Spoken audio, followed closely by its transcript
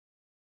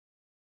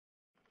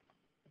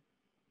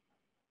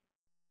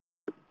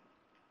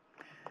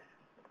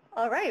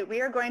All right,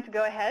 we are going to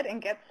go ahead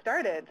and get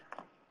started.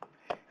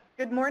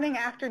 Good morning,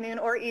 afternoon,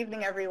 or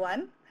evening,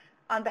 everyone.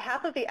 On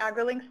behalf of the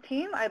Agrilinks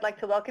team, I'd like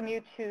to welcome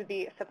you to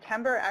the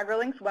September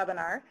Agrilinks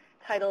webinar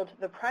titled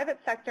The Private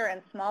Sector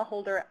and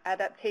Smallholder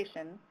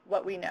Adaptation,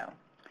 What We Know.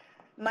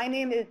 My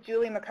name is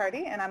Julie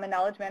McCarty, and I'm a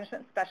Knowledge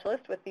Management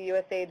Specialist with the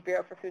USAID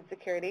Bureau for Food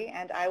Security,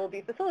 and I will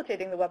be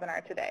facilitating the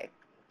webinar today.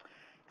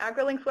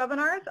 Agrilinks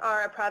webinars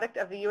are a product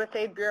of the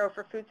USAID Bureau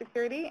for Food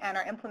Security and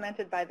are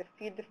implemented by the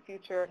Feed the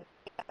Future.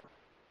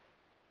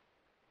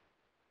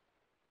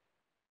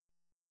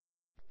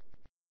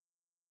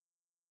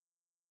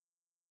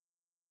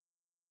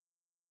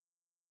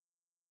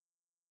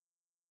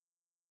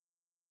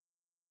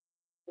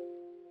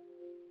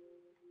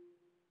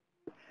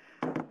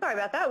 Sorry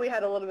about that. We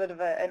had a little bit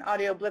of an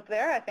audio blip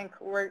there. I think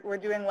we're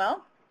doing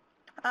well.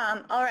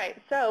 All right,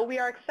 so we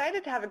are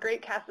excited to have a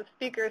great cast of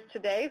speakers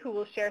today who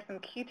will share some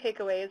key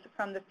takeaways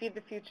from the Feed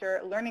the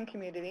Future learning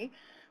community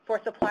for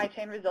supply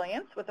chain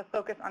resilience with a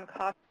focus on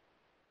cost.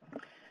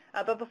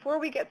 But before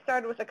we get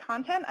started with the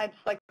content, I'd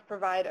just like to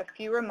provide a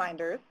few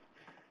reminders.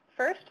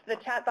 First, the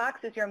chat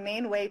box is your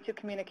main way to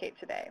communicate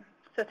today.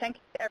 So thank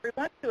you to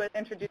everyone who has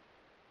introduced.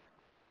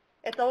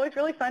 It's always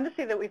really fun to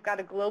see that we've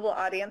got a global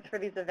audience for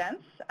these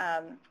events.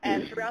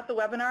 And throughout the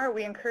webinar,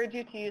 we encourage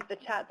you to use the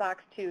chat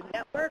box to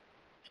network,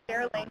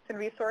 share links and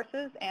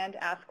resources, and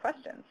ask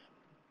questions.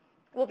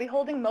 We'll be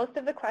holding most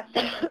of the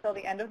questions until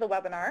the end of the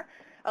webinar.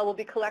 We'll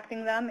be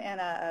collecting them in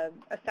a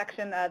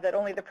section that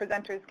only the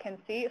presenters can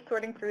see,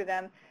 sorting through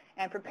them,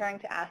 and preparing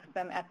to ask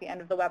them at the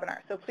end of the webinar.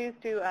 So please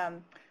do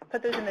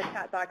put those in the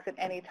chat box at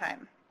any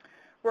time.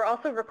 We're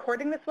also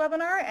recording this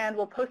webinar, and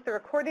we'll post the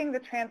recording, the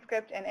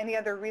transcript, and any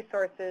other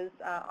resources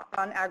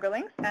on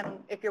Agrilinks. And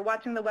if you're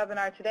watching the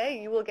webinar today,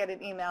 you will get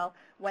an email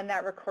when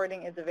that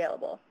recording is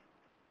available.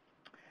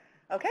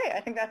 Okay,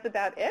 I think that's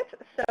about it.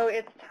 So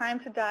it's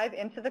time to dive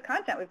into the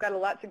content. We've got a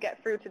lot to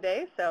get through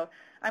today, so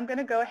I'm going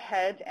to go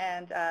ahead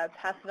and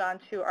pass it on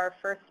to our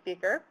first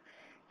speaker.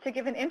 To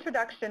give an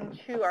introduction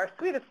to our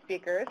suite of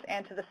speakers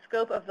and to the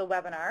scope of the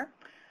webinar,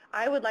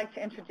 I would like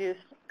to introduce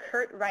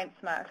Kurt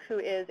Reinsma, who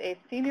is a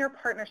Senior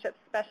Partnership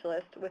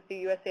Specialist with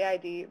the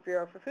USAID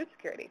Bureau for Food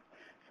Security.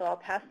 So I'll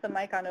pass the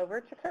mic on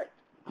over to Kurt.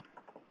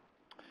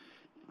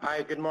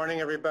 Hi, good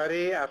morning,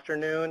 everybody.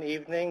 Afternoon,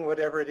 evening,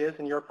 whatever it is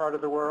in your part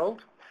of the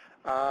world.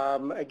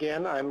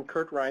 Again, I'm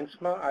Kurt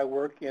Reinsma. I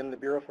work in the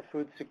Bureau for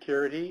Food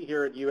Security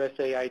here at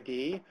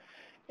USAID.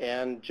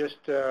 And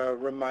just a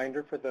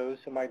reminder for those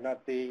who might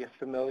not be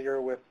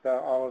familiar with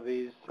all of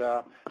these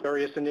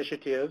various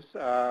initiatives,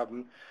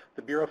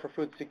 the Bureau for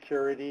Food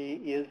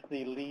Security is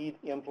the lead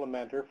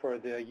implementer for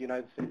the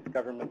United States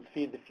government's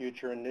Feed the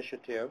Future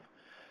initiative.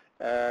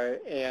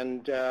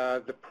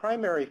 The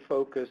primary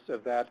focus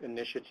of that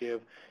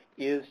initiative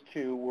is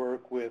to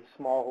work with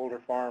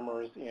smallholder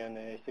farmers in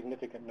a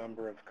significant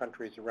number of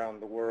countries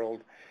around the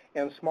world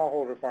and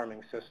smallholder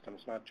farming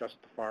systems, not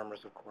just the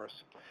farmers, of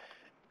course.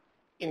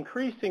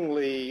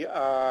 Increasingly,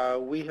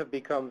 we have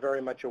become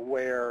very much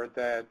aware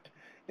that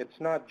it's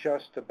not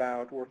just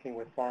about working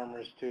with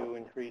farmers to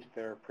increase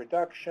their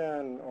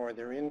production or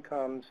their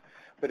incomes,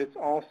 but it's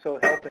also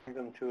helping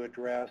them to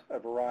address a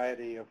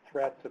variety of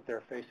threats that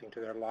they're facing to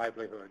their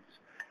livelihoods.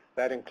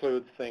 That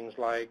includes things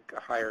like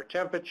higher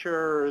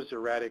temperatures,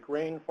 erratic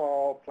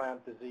rainfall,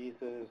 plant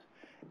diseases,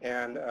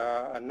 and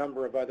a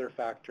number of other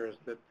factors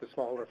that the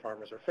smallholder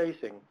farmers are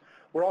facing.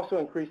 We're also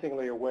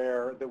increasingly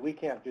aware that we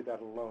can't do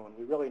that alone.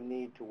 We really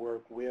need to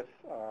work with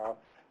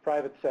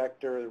private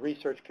sector, the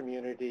research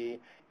community,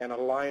 and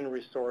align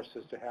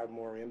resources to have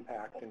more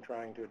impact in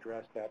trying to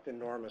address that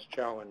enormous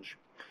challenge.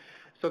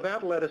 So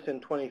that led us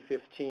in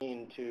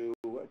 2015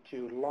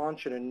 to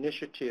launch an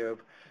initiative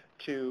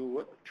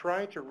to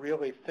try to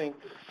really think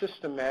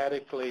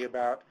systematically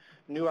about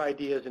new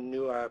ideas and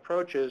new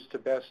approaches to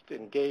best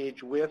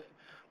engage with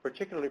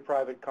particularly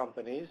private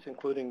companies,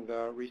 including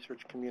the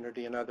research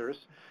community and others,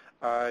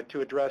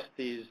 to address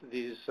these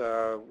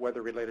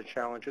weather-related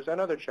challenges and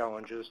other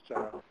challenges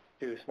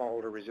to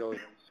smallholder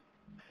resilience.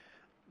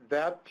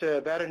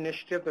 That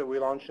initiative that we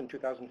launched in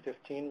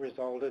 2015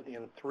 resulted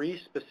in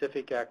 3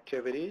 specific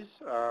activities.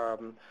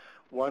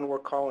 One we're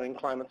calling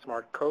Climate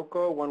Smart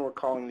Cocoa, one we're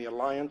calling the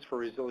Alliance for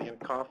Resilient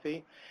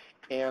Coffee,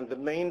 and the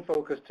main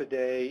focus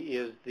today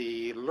is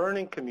the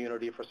learning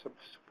community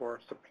for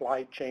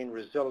supply chain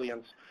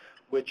resilience,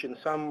 which in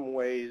some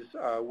ways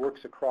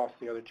works across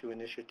the other 2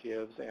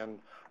 initiatives and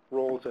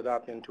rolls it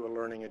up into a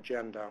learning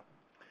agenda.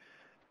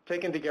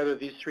 Taken together,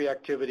 these 3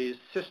 activities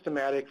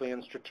systematically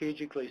and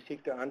strategically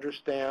seek to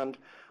understand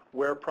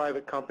where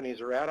private companies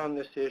are at on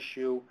this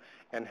issue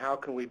and how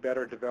can we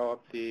better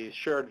develop the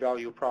shared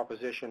value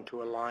proposition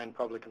to align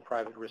public and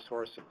private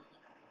resources.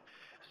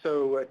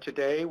 So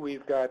today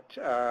we've got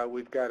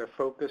a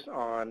focus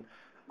on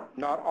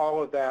not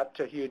all of that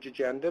huge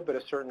agenda, but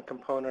a certain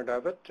component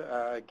of it.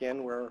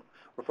 Again, we're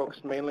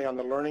focused mainly on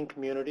the learning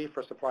community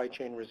for supply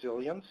chain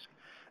resilience.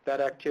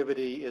 That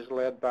activity is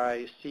led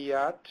by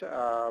CIAT.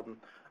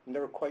 I'm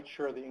never quite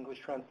sure of the English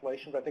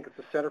translations. I think it's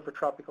the Center for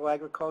Tropical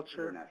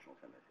Agriculture.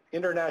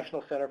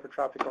 International Center for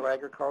Tropical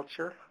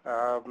Agriculture,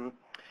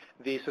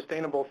 the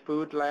Sustainable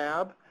Food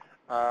Lab,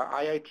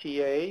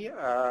 IITA,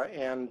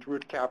 and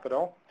Root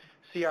Capital.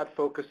 CIAT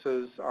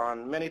focuses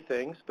on many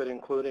things, but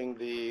including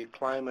the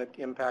climate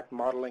impact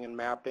modeling and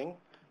mapping,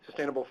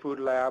 Sustainable Food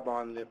Lab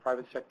on the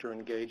private sector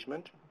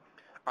engagement.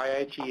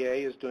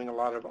 IITA is doing a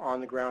lot of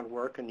on-the-ground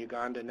work in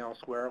Uganda and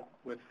elsewhere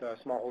with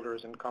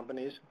smallholders and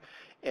companies.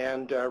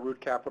 And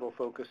Root Capital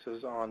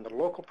focuses on the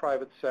local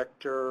private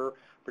sector,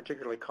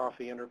 particularly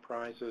coffee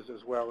enterprises,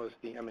 as well as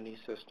the M&E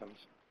systems.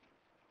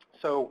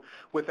 So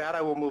with that,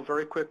 I will move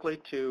very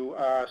quickly to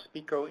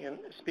speaker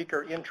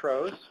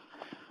intros.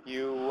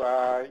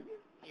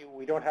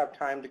 We don't have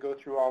time to go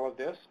through all of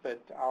this,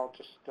 but I'll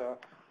just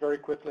very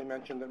quickly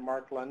mention that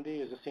Mark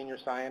Lundy is a senior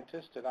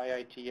scientist at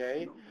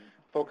IITA,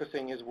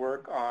 focusing his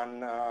work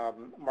on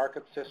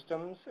market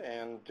systems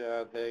and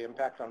the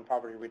impact on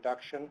poverty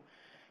reduction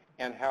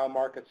and how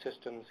market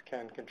systems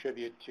can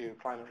contribute to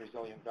climate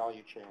resilient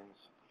value chains.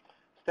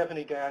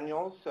 Stephanie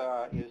Daniels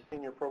is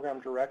Senior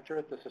Program Director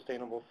at the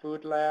Sustainable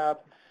Food Lab.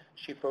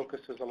 She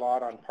focuses a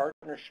lot on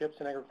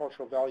partnerships in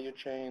agricultural value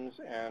chains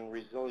and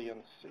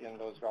resilience in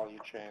those value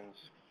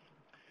chains.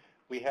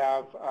 We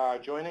have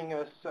joining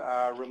us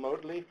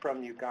remotely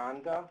from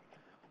Uganda,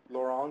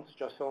 Laurence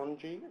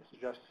Jasogni.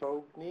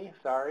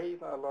 Sorry,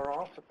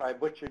 Laurence, if I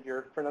butchered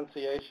your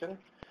pronunciation.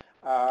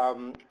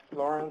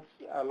 Laurence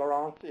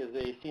is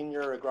a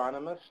senior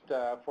agronomist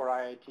for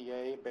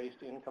IITA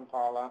based in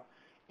Kampala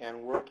and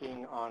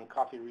working on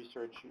coffee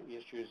research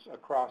issues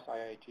across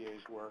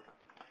IITA's work.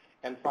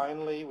 And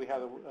finally, we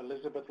have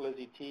Elizabeth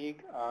Lizzie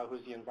Teague,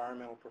 who's the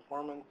Environmental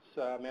Performance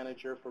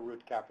Manager for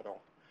Root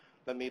Capital.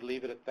 Let me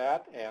leave it at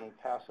that and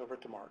pass over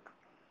to Mark.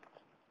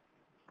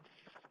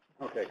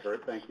 Okay,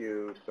 Kurt, thank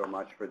you so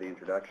much for the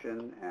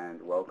introduction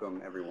and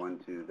welcome everyone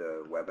to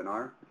the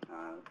webinar.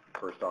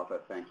 First off, a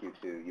thank you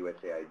to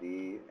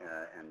USAID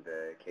and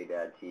the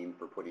KDAD team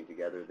for putting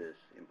together this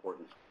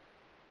important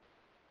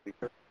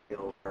speaker. I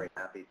feel very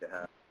happy to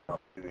have the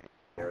opportunity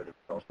to share the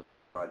results of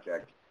the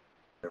project,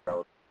 the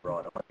relatively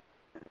broad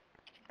audience,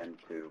 and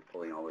to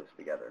pulling all this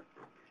together.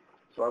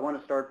 So I want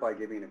to start by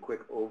giving a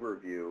quick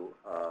overview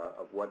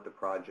of what the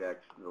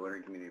project, the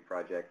Learning Community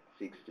Project,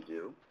 seeks to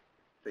do.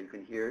 So you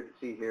can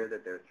see here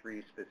that there are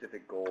three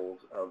specific goals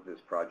of this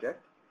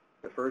project.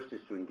 The first is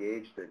to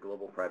engage the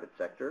global private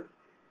sector.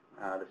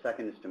 The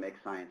second is to make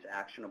science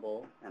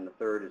actionable. And the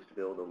third is to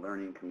build a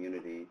learning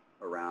community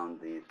around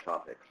these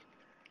topics.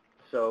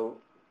 So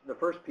the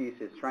first piece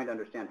is trying to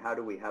understand how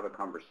do we have a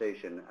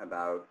conversation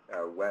about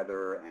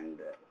weather and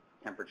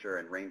temperature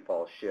and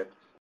rainfall shifts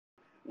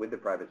with the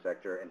private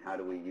sector, and how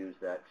do we use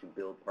that to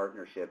build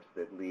partnerships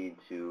that lead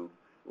to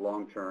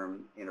long-term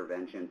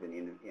interventions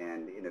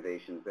and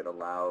innovations that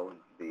allow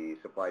the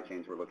supply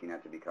chains we're looking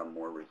at to become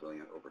more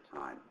resilient over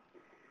time.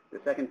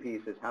 The second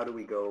piece is how do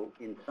we go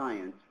in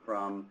science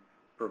from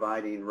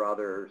providing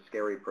rather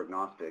scary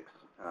prognostics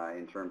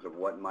in terms of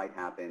what might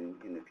happen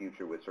in the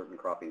future with certain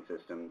cropping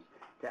systems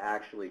to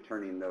actually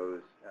turning those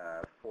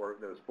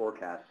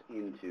forecasts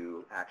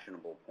into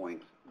actionable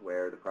points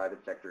where the private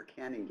sector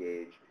can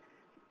engage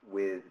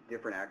with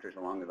different actors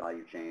along the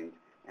value chain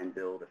and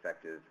build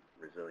effective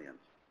resilience.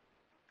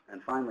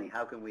 And finally,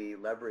 how can we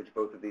leverage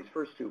both of these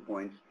first 2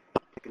 points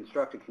to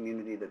construct a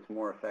community that's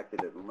more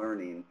effective at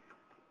learning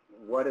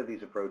what of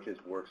these approaches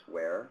works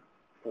where,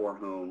 for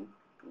whom,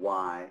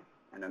 why,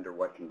 and under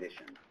what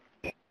conditions?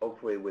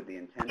 Hopefully with the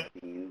intent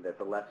being that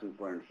the lessons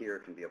learned here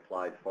can be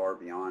applied far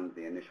beyond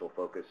the initial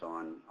focus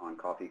on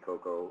coffee,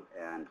 cocoa,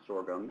 and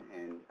sorghum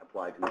and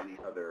applied to many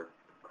other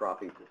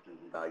cropping systems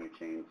and value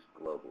chains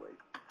globally.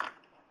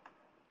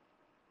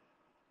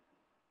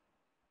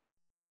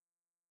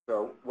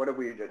 So what have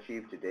we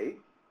achieved to date?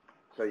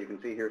 So you can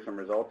see here some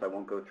results. I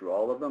won't go through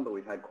all of them, but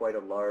we've had quite a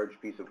large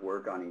piece of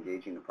work on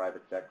engaging the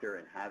private sector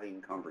and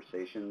having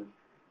conversations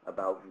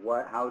about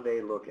how they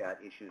look at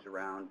issues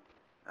around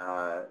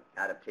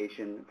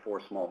adaptation for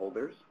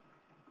smallholders.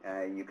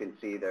 You can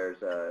see there's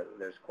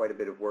quite a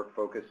bit of work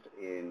focused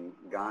in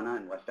Ghana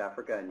and West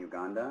Africa and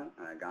Uganda.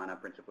 Ghana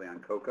principally on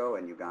cocoa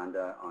and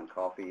Uganda on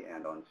coffee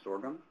and on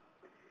sorghum.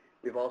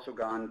 We've also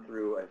gone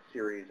through a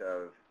series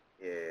of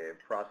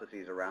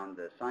processes around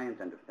the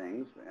science end of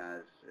things,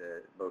 as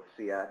both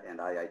CIAT and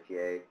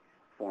IITA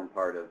form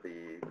part of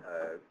the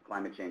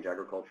Climate Change,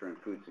 Agriculture, and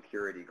Food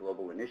Security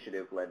Global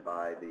Initiative led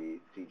by the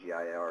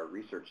CGIAR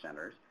research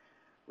centers.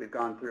 We've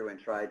gone through and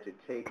tried to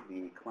take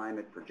the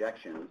climate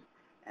projections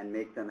and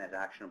make them as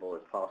actionable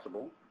as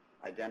possible,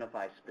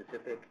 identify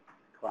specific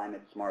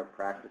climate smart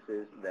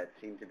practices that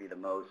seem to be the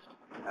most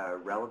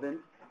relevant,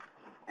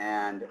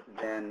 and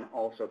then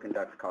also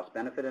conduct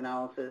cost-benefit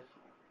analysis,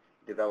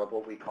 develop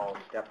what we call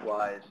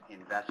stepwise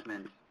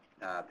investment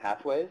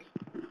pathways,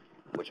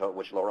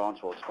 which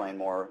Laurence will explain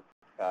more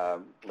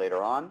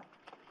later on.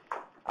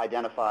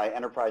 Identify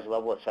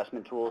enterprise-level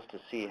assessment tools to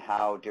see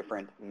how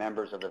different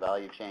members of the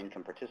value chain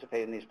can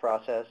participate in these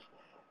processes,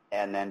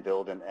 and then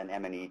build an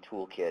M&E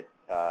toolkit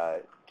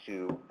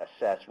to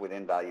assess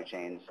within value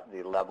chains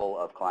the level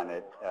of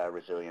climate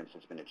resilience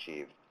that's been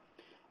achieved.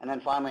 And then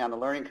finally, on the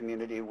learning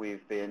community,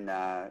 we've been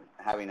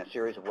having a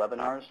series of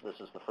webinars. This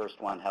is the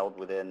first one held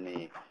within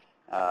the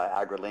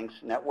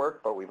Agrilinks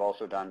network, but we've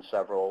also done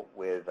several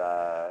with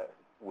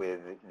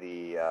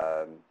the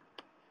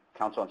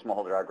Council on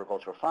Smallholder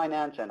Agricultural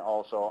Finance, and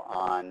also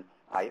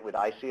with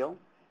ICEAL,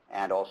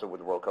 and also with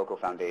the World Cocoa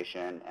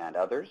Foundation and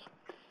others.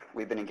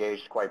 We've been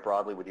engaged quite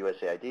broadly with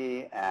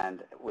USAID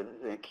and with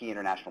the key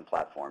international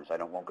platforms.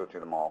 Won't go through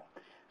them all.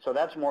 So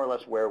that's more or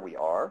less where we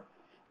are.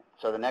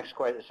 So the next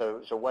question,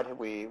 so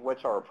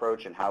what's our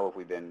approach and how have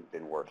we been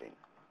working?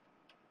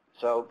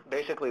 So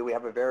basically, we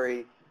have a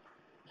very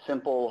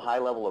simple,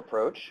 high-level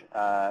approach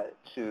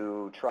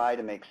to try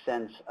to make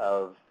sense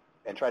of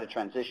and try to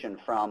transition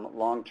from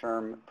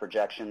long-term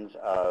projections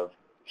of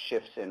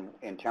shifts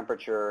in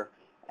temperature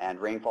and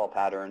rainfall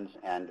patterns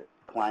and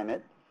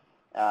climate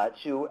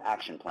to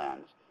action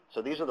plans.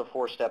 So these are the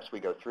 4 steps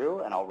we go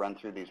through, and I'll run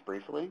through these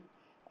briefly.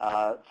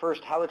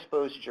 First, how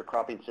exposed is your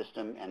cropping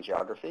system and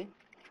geography?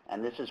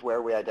 And this is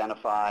where we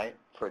identify,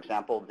 for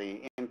example,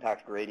 the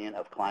impact gradient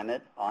of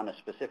climate on a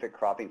specific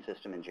cropping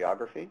system and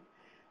geography.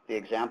 The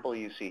example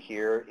you see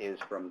here is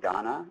from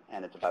Ghana,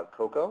 and it's about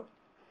cocoa.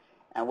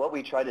 And what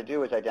we try to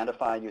do is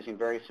identify, using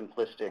very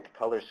simplistic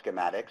color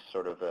schematics,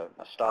 sort of a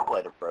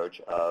stoplight approach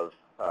of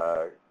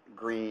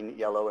green,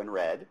 yellow, and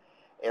red,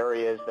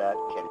 areas that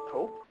can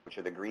cope, which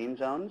are the green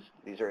zones.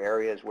 These are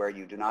areas where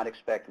you do not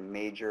expect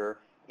major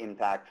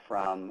impact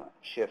from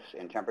shifts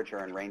in temperature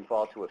and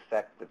rainfall to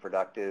affect the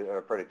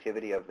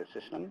productivity of the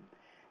system.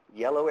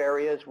 Yellow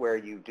areas where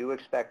you do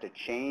expect a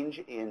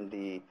change in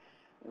the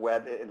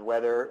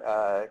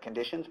weather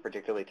conditions,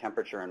 particularly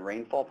temperature and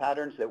rainfall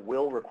patterns, that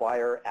will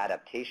require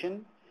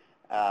adaptation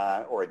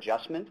or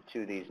adjustment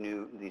to these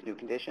new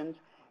conditions.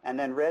 And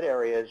then red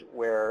areas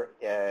where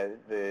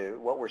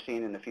what we're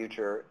seeing in the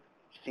future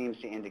seems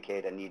to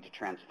indicate a need to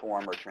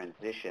transform or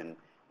transition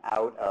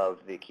out of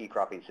the key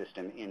cropping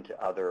system into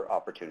other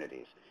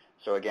opportunities.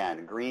 So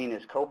again, green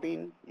is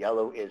coping,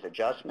 yellow is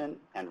adjustment,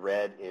 and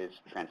red is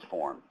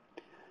transform.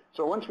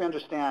 So once we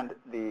understand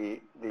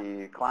the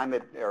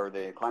climate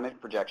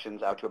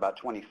projections out to about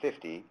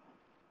 2050,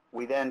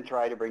 we then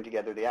try to bring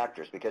together the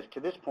actors, because to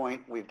this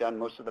point we've done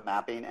most of the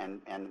mapping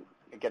and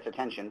it gets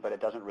attention, but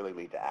it doesn't really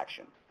lead to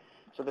action.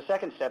 So the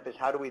second step is,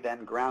 how do we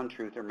then ground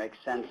truth or make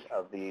sense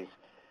of these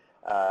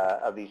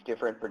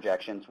different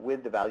projections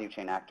with the value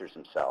chain actors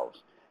themselves?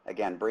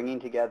 Again, bringing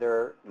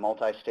together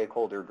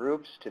multi-stakeholder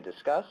groups to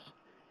discuss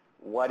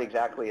what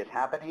exactly is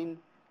happening.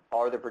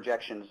 Are the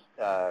projections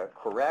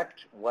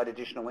correct? What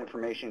additional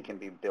information can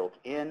be built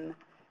in?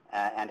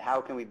 And how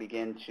can we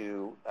begin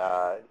to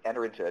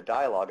enter into a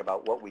dialogue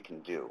about what we can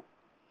do?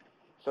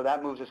 So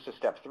that moves us to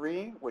step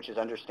 3, which is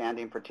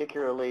understanding,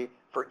 particularly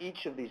for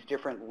each of these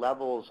different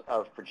levels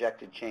of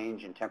projected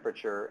change in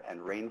temperature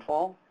and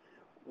rainfall,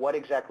 what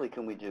exactly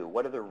can we do?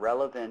 What are the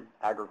relevant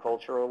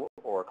agricultural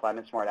or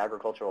climate-smart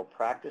agricultural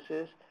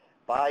practices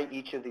by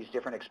each of these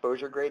different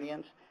exposure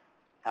gradients?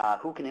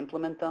 Who can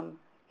implement them?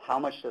 How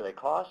much do they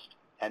cost?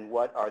 And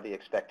what are the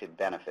expected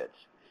benefits?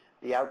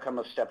 The outcome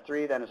of step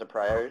 3 then is a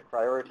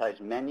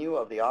prioritized menu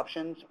of the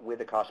options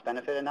with a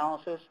cost-benefit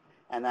analysis,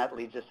 and that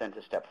leads us then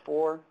to step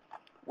 4,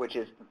 which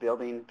is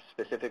building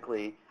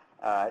specifically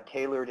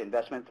tailored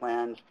investment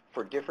plans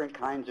for different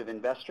kinds of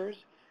investors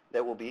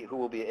who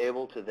will be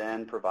able to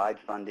then provide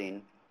funding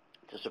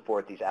to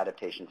support these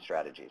adaptation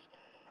strategies.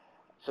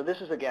 So this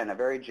is, again, a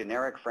very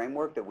generic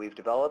framework that we've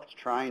developed,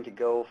 trying to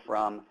go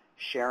from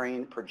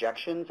sharing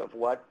projections of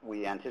what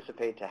we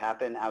anticipate to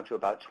happen out to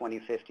about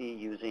 2050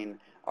 using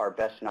our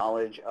best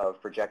knowledge of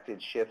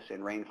projected shifts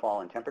in rainfall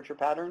and temperature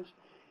patterns,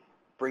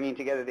 bringing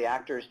together the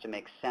actors to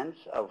make sense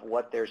of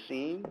what they're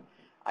seeing,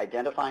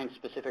 identifying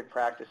specific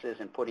practices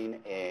and putting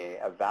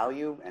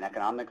an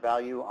economic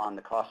value on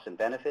the costs and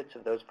benefits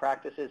of those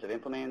practices, of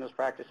implementing those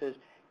practices,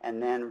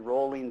 and then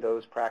rolling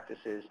those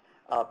practices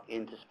up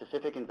into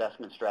specific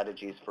investment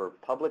strategies for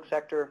public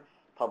sector,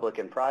 public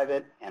and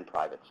private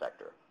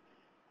sector.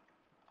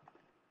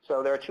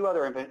 So there are 2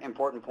 other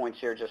important points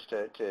here just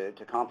to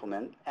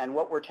complement. And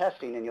what we're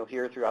testing, and you'll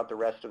hear throughout the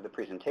rest of the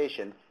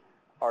presentation,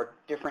 are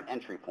different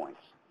entry points.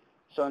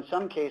 So in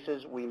some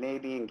cases, we may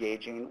be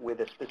engaging with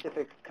a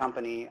specific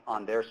company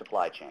on their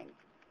supply chain.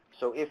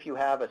 So if you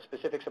have a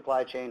specific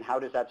supply chain, how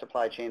does that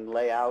supply chain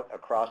lay out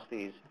across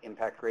these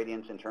impact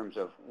gradients in terms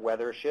of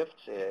weather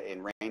shifts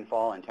in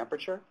rainfall and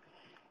temperature?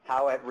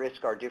 How at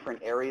risk are different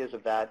areas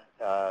of that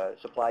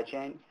supply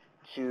chain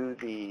to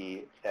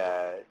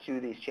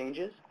these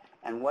changes?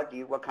 And what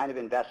kind of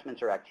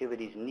investments or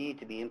activities need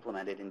to be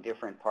implemented in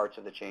different parts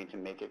of the chain to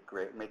make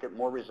it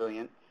more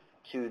resilient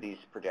to these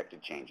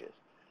projected changes?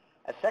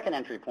 A second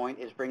entry point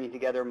is bringing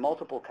together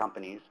multiple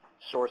companies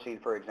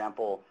sourcing, for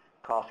example,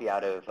 coffee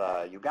out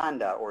of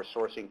Uganda, or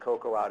sourcing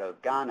cocoa out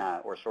of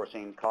Ghana, or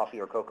sourcing coffee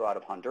or cocoa out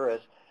of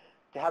Honduras,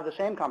 to have the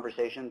same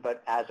conversation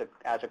but as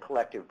a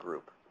collective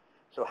group.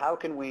 So how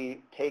can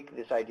we take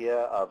this idea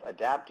of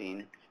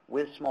adapting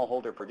with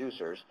smallholder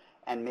producers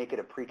and make it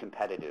a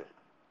pre-competitive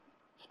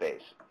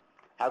space?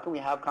 How can we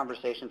have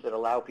conversations that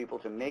allow people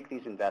to make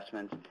these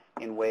investments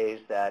in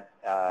ways that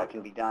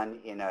can be done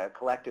in a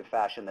collective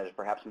fashion that is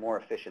perhaps more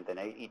efficient than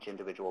each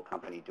individual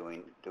company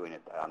doing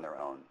it on their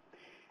own?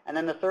 And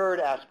then the third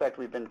aspect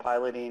we've been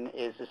piloting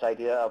is this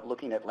idea of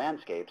looking at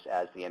landscapes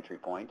as the entry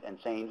point and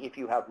saying if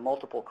you have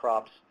multiple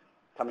crops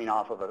coming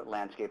off of a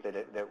landscape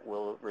that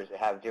will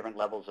have different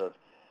levels of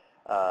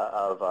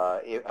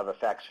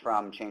effects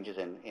from changes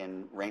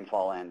in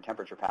rainfall and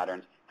temperature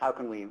patterns, how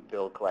can we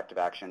build collective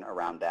action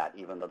around that,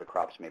 even though the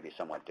crops may be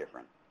somewhat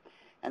different?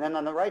 And then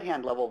on the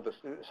right-hand level of the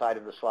side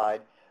of the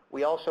slide,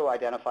 we also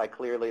identify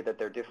clearly that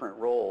there are different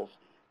roles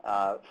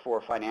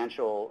for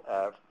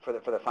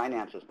the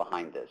finances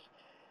behind this.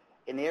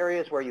 In the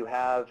areas where you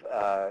have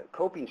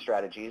coping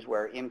strategies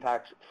where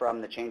impacts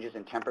from the changes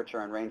in temperature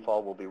and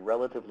rainfall will be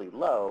relatively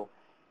low,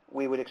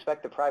 we would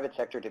expect the private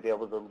sector to be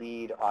able to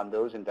lead on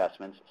those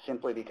investments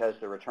simply because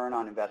the return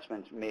on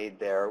investments made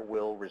there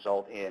will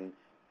result in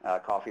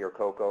coffee or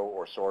cocoa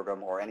or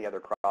sorghum or any other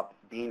crop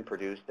being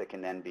produced that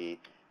can then be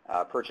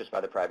purchased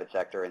by the private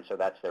sector, and so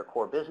that's their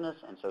core business,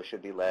 and so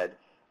should be led,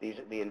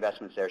 the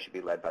investments there should be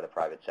led by the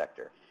private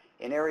sector.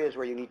 In areas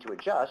where you need to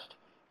adjust,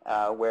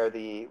 where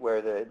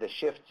the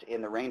shifts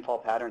in the rainfall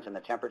patterns and the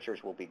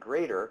temperatures will be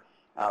greater,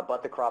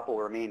 but the crop will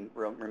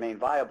remain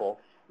viable,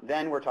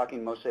 then we're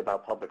talking mostly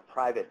about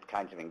public-private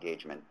kinds of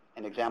engagement.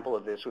 An example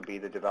of this would be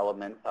the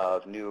development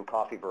of new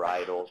coffee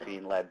varietals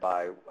being led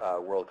by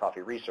World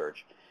Coffee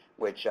Research,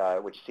 which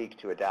seek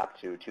to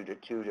adapt to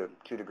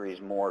 2 degrees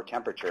more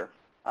temperature.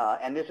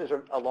 And this is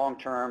a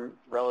long-term,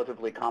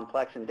 relatively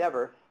complex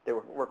endeavor that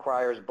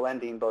requires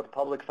blending both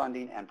public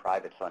funding and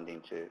private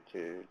funding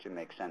to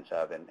make sense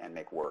of and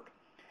make work.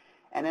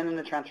 And then in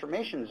the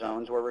transformation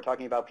zones, where we're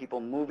talking about people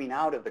moving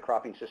out of the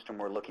cropping system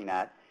we're looking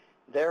at,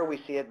 there we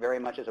see it very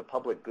much as a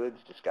public goods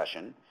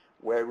discussion,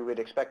 where we would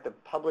expect the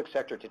public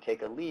sector to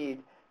take a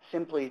lead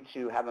simply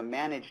to have a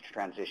managed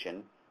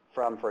transition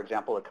from, for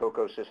example, a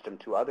cocoa system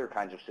to other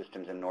kinds of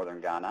systems in northern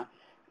Ghana,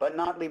 but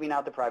not leaving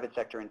out the private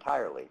sector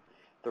entirely.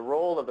 The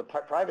role of the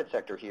private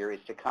sector here is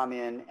to come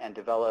in and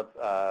develop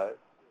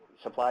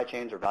supply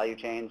chains or value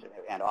chains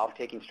and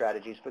off-taking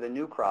strategies for the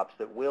new crops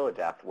that will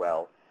adapt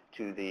well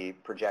to the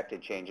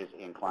projected changes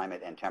in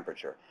climate and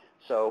temperature.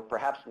 So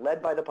perhaps led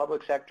by the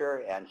public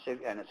sector and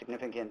a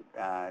significant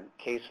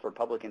case for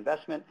public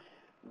investment,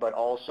 but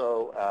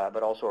also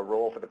a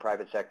role for the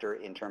private sector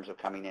in terms of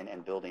coming in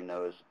and building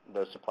those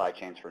supply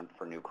chains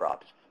for new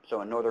crops. So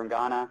in northern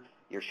Ghana,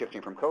 you're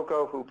shifting from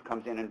cocoa. Who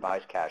comes in and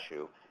buys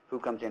cashew? Who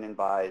comes in and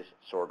buys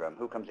sorghum?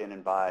 Who comes in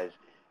and buys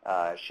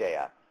shea?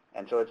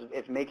 And so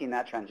it's making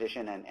that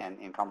transition and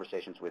in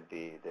conversations with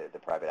the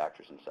private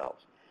actors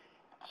themselves.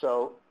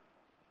 So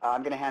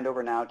I'm going to hand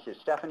over now to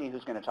Stephanie,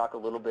 who's going to talk a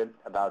little bit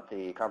about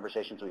the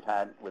conversations we've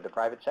had with the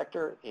private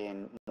sector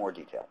in more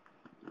detail.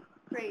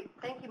 Great.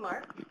 Thank you,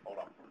 Mark. Hold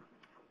on.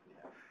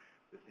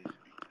 There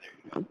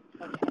you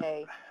go.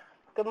 Okay.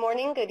 Good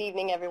morning, good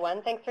evening,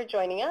 everyone. Thanks for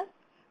joining us.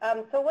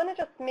 So I want to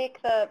just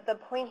make the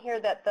point here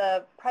that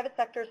the private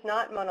sector is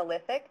not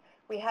monolithic.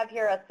 We have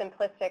here a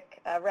simplistic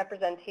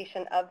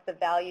representation of the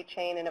value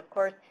chain, and of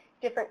course,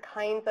 different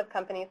kinds of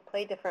companies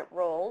play different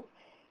roles.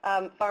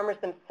 Farmers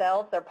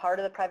themselves are part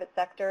of the private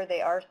sector.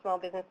 They are small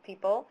business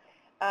people,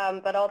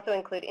 but also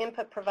include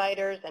input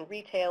providers and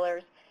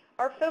retailers.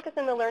 Our focus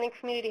in the learning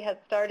community has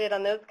started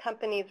on those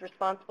companies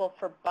responsible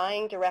for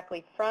buying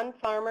directly from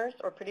farmers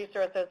or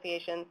producer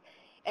associations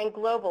and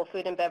global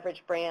food and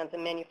beverage brands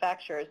and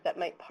manufacturers that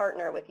might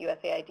partner with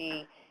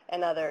USAID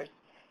and others.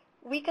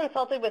 We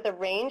consulted with a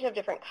range of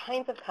different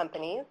kinds of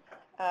companies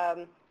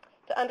to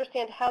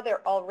understand how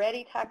they're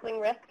already tackling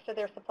risk to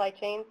their supply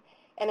chains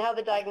and how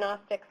the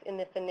diagnostics in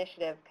this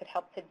initiative could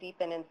help to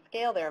deepen and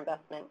scale their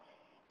investment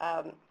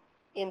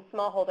in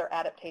smallholder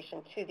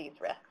adaptation to these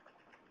risks.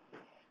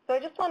 So I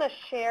just want to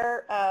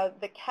share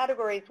the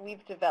categories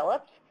we've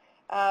developed.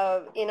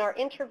 In our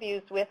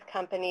interviews with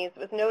companies, it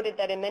was noted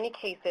that in many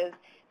cases,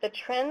 the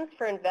trends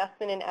for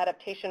investment in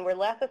adaptation were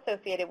less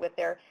associated with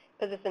their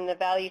position in the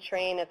value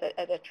chain as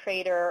a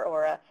trader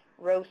or a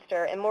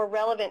roaster and more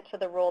relevant to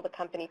the role the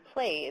company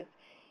plays.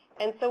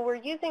 And so we're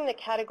using the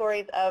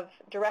categories of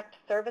direct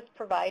service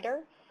provider,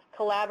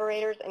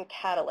 collaborators, and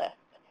catalysts.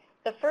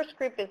 The first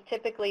group is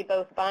typically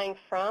both buying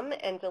from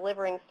and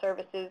delivering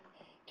services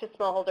to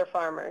smallholder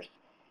farmers.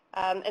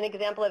 An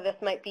example of this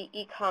might be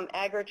Ecom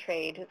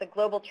Agritrade, who's a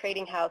global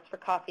trading house for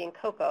coffee and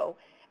cocoa.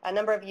 A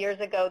number of years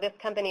ago, this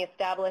company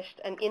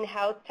established an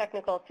in-house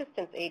technical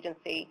assistance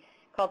agency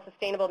called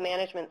Sustainable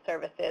Management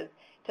Services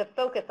to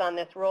focus on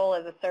this role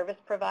as a service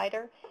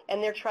provider,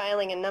 and they're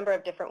trialing a number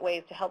of different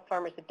ways to help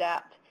farmers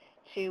adapt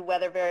to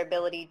weather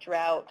variability,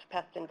 drought,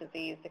 pest and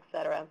disease,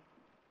 etc.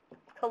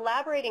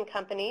 Collaborating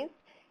companies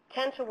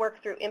tend to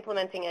work through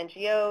implementing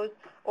NGOs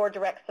or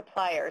direct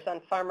suppliers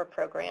on farmer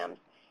programs.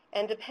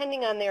 And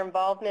depending on their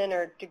involvement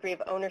or degree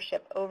of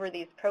ownership over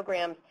these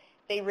programs,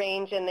 they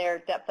range in their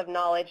depth of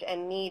knowledge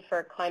and need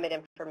for climate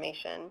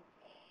information.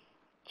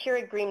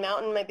 Keurig Green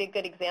Mountain might be a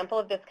good example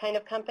of this kind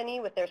of company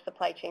with their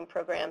supply chain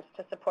programs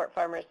to support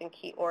farmers in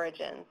key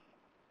origins.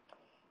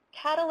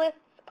 Catalysts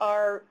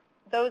are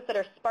those that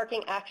are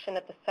sparking action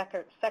at the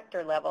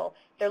sector level,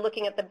 they're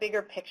looking at the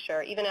bigger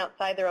picture, even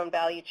outside their own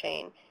value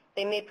chain.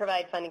 They may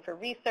provide funding for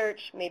research,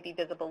 may be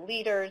visible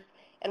leaders,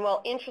 and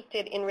while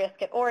interested in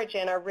risk at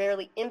origin, are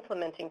rarely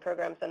implementing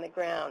programs on the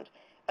ground.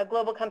 A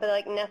global company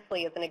like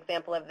Nestle is an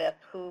example of this,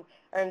 who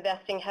are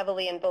investing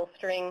heavily in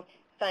bolstering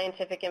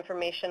scientific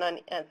information on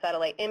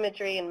satellite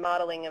imagery and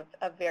modeling of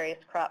various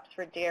crops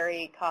for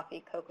dairy,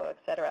 coffee, cocoa, et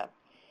cetera.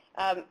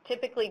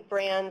 Typically,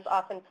 brands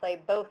often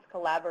play both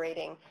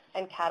collaborating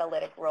and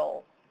catalytic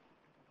roles.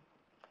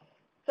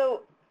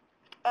 So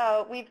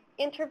we've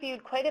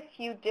interviewed quite a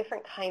few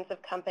different kinds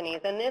of companies,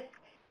 and this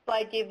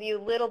slide gives you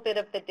a little bit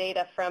of the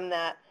data from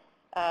that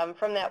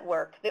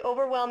work. The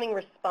overwhelming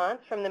response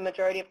from the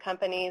majority of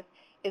companies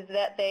is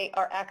that they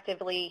are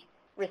actively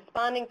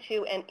responding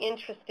to and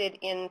interested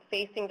in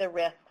facing the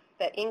risks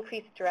that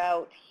increased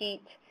drought,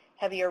 heat,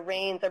 heavier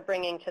rains are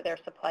bringing to their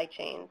supply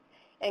chains,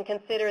 and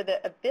consider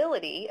the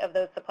ability of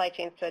those supply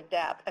chains to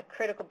adapt a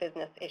critical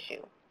business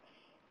issue.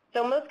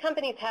 So most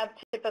companies have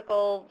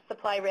typical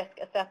supply risk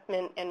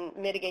assessment and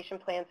mitigation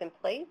plans in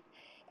place,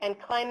 and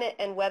climate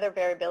and weather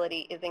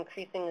variability is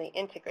increasingly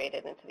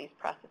integrated into these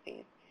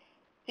processes.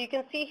 So you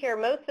can see here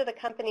most of the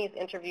companies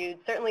interviewed,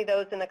 certainly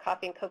those in the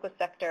coffee and cocoa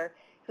sector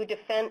who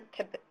depend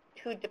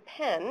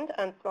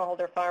on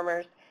smallholder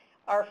farmers,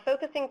 are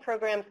focusing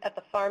programs at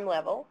the farm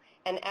level,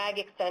 and ag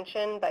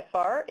extension by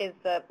far is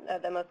the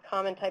most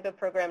common type of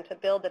program to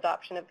build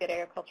adoption of good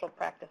agricultural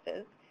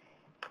practices.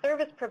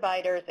 Service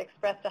providers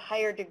expressed a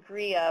higher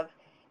degree of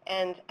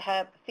and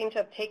seem to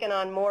have taken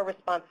on more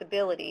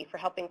responsibility for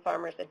helping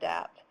farmers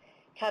adapt.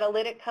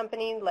 Catalytic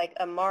companies like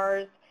a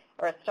Mars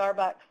or a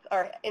Starbucks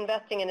are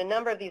investing in a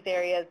number of these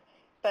areas,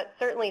 but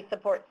certainly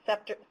support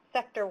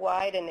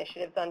sector-wide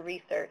initiatives on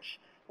research,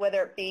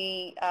 whether it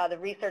be the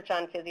research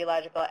on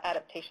physiological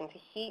adaptation to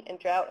heat and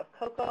drought of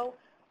cocoa,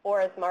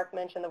 or as Mark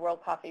mentioned, the World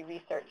Coffee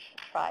Research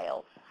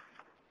Trials.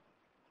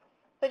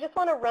 So I just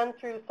want to run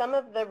through some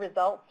of the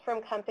results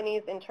from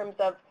companies in terms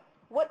of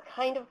what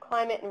kind of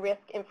climate and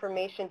risk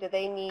information do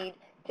they need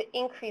to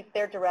increase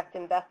their direct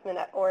investment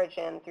at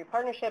origin through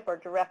partnership or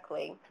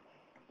directly.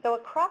 So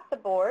across the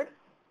board,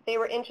 they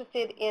were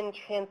interested in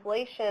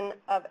translation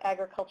of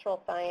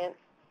agricultural science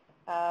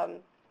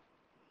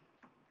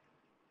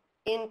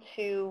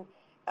into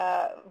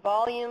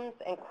volumes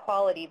and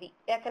quality,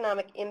 the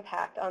economic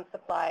impact on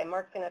supply.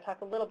 Mark's going to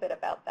talk a little bit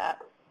about that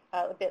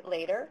a bit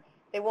later.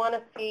 They want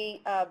to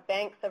see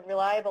banks of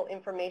reliable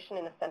information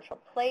in a central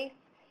place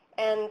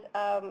and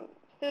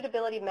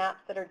suitability maps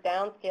that are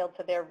downscaled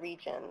to their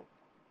regions.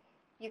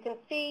 You can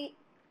see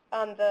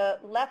on the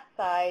left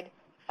side,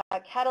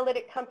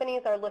 catalytic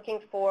companies are looking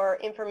for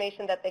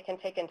information that they can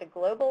take into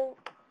global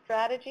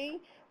strategy,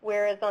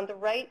 whereas on the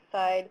right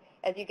side,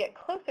 as you get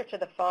closer to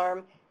the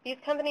farm, these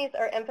companies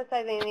are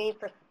emphasizing the need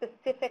for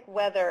specific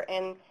weather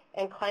and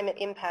climate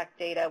impact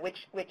data,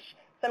 which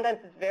sometimes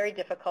is very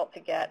difficult to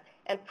get,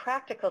 and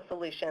practical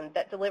solutions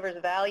that delivers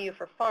value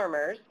for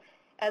farmers,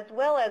 as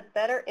well as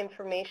better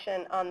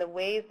information on the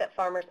ways that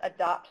farmers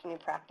adopt new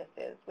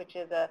practices, which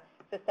is a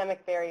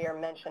systemic barrier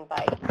mentioned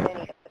by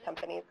many of the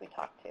companies we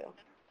talked to.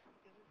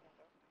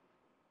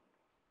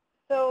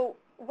 So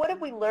what have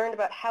we learned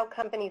about how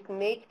companies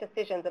make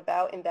decisions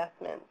about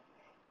investments?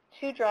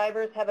 Two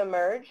drivers have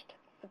emerged: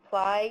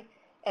 supply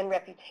and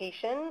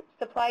reputation.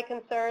 Supply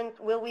concerns: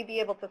 will we be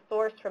able to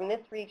source from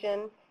this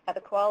region at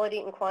the quality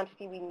and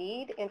quantity we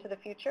need into the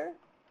future?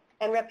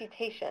 And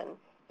reputation.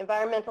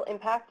 Environmental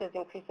impact is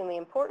increasingly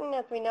important,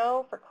 as we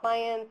know, for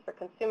clients, for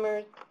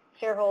consumers,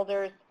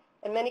 shareholders,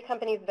 and many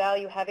companies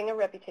value having a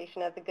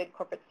reputation as a good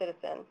corporate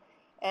citizen.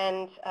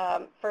 And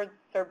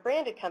for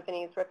branded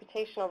companies,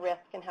 reputational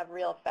risk can have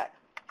real effects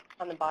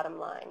on the bottom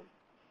line.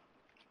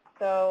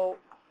 So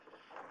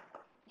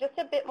just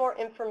a bit more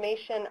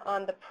information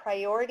on the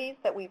priorities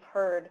that we've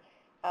heard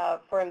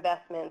for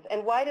investments.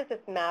 And why does this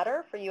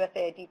matter for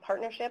USAID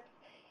partnerships?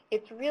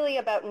 It's really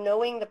about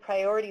knowing the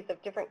priorities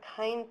of different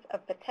kinds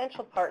of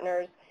potential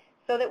partners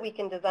so that we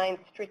can design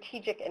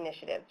strategic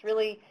initiatives.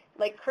 Really,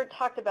 like Kurt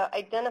talked about,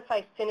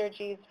 identify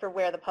synergies for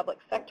where the public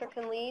sector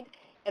can lead,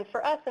 and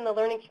for us in the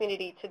learning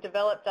community to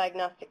develop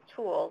diagnostic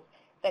tools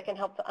that can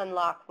help to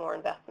unlock more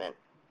investment.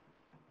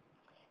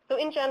 So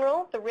in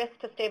general, the risk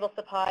to stable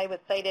supply was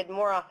cited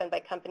more often by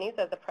companies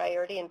as a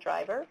priority and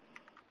driver.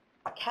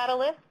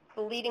 Catalysts,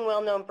 the leading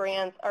well-known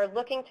brands, are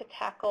looking to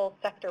tackle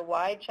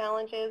sector-wide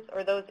challenges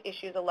or those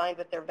issues aligned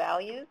with their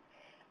values.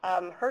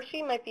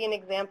 Hershey might be an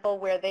example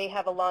where they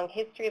have a long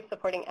history of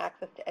supporting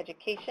access to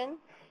education,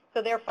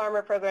 so their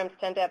farmer programs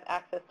tend to have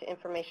access to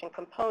information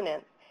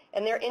components,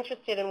 and they're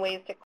interested in ways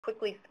to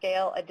quickly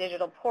scale a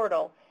digital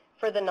portal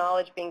for the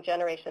knowledge being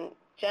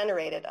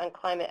generated on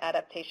climate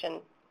adaptation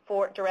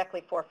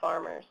directly for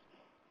farmers.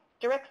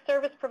 Direct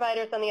service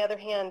providers, on the other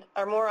hand,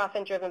 are more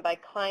often driven by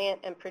client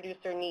and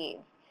producer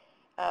needs.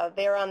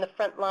 They're on the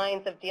front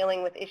lines of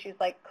dealing with issues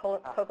like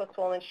cocoa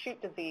swollen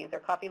shoot disease or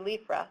coffee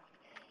leaf rust,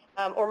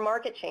 or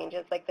market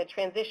changes like the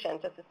transition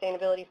to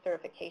sustainability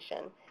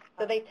certification.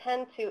 So they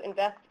tend to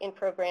invest in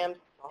programs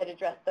that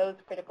address those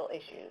critical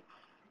issues.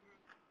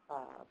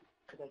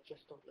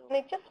 And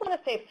I just want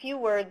to say a few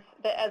words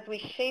that as we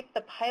shape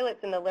the pilots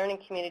in the learning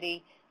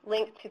community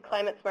linked to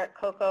Climate Smart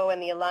Cocoa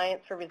and the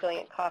Alliance for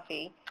Resilient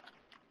Coffee,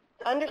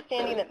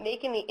 understanding that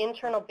making the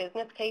internal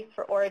business case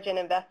for origin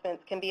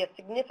investments can be a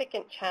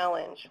significant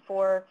challenge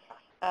for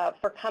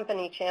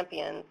company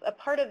champions. A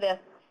part of this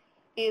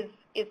is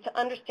to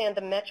understand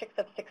the metrics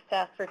of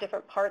success for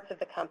different parts of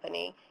the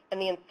company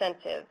and the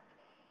incentives.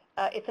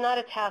 It's not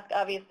a task,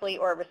 obviously,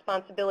 or a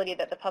responsibility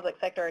that the public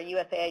sector or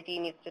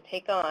USAID needs to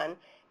take on,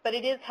 but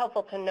it is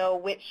helpful to know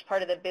which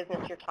part of the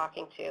business you're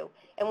talking to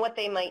and what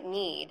they might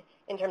need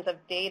in terms of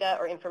data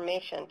or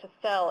information to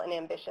sell an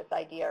ambitious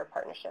idea or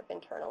partnership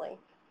internally.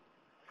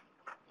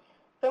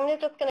 So I'm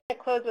just going to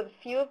close with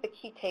a few of the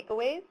key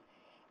takeaways.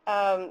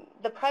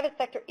 The private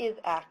sector is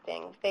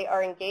acting. They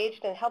are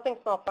engaged in helping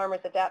small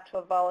farmers adapt to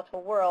a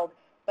volatile world,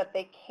 but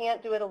they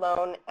can't do it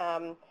alone,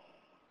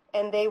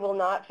 and they will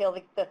not fill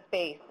the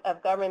space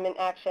of government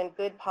action,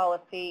 good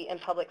policy,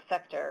 and public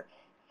sector.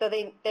 So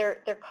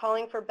they're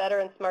calling for better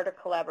and smarter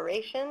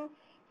collaboration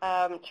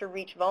to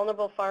reach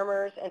vulnerable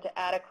farmers and to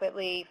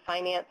adequately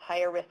finance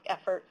higher risk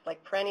efforts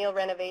like perennial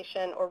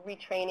renovation or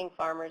retraining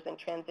farmers in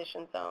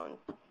transition zones.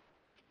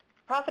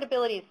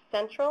 Profitability is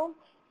central.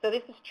 So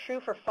this is true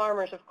for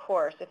farmers, of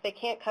course. If they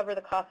can't cover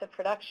the cost of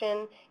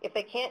production, if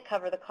they can't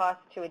cover the cost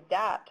to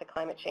adapt to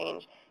climate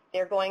change,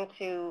 they're going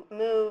to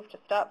move to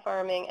stop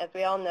farming, as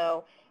we all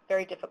know,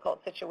 very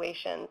difficult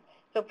situations.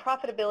 So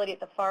profitability at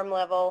the farm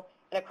level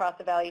and across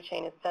the value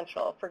chain is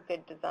central for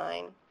good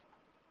design.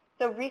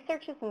 So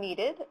research is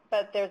needed,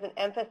 but there's an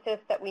emphasis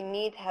that we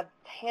need to have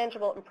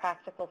tangible and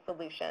practical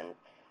solutions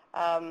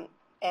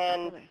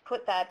and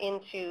put that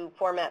into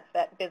formats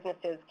that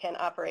businesses can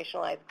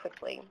operationalize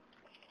quickly.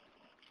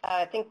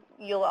 I think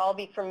you'll all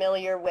be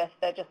familiar with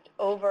the just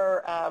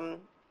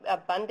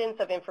abundance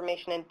of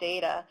information and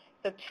data.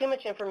 So too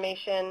much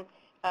information,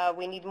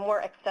 we need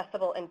more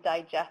accessible and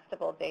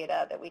digestible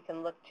data that we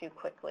can look to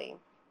quickly.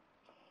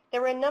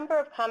 There were a number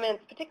of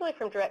comments, particularly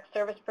from direct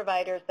service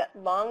providers, that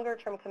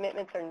longer-term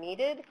commitments are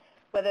needed,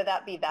 whether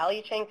that be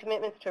value chain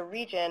commitments to a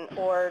region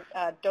or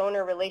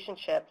donor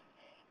relationships,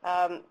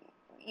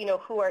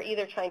 who are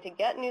either trying to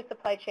get new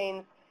supply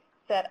chains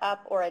set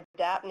up or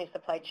adapt new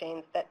supply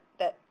chains that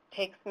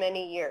takes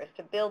many years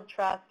to build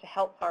trust, to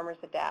help farmers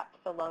adapt,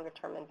 so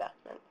longer-term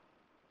investments.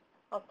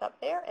 I'll stop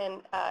there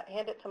and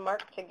hand it to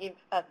Mark to give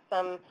us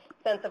some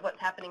sense of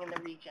what's happening in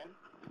the region.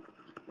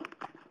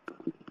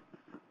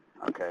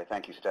 Okay,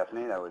 thank you,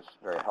 Stephanie. That was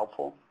very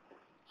helpful.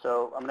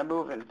 So I'm going to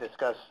move and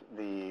discuss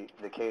the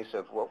case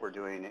of what we're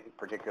doing,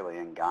 particularly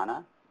in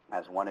Ghana,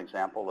 as one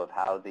example of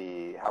how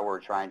we're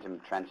trying to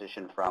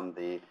transition from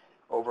the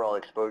overall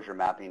exposure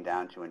mapping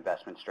down to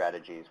investment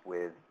strategies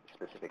with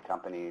specific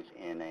companies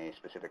in a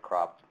specific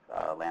crop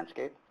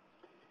landscape.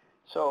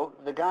 So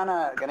the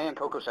Ghanaian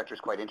cocoa sector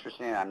is quite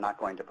interesting. I'm not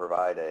going to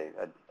provide a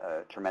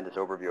tremendous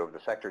overview of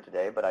the sector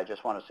today, but I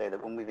just want to say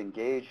that when we've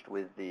engaged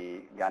with the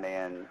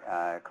Ghanaian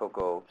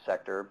cocoa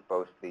sector,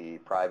 both the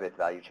private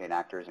value chain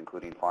actors,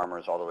 including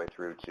farmers, all the way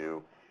through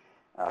to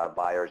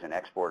buyers and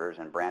exporters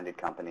and branded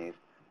companies,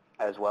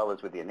 as well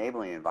as with the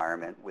enabling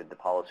environment with the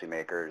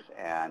policymakers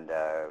and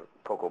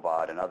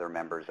COCOBOD and other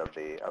members of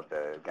the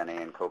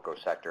Ghanaian cocoa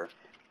sector,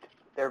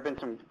 there have been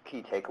some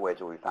key takeaways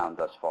that we found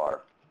thus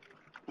far.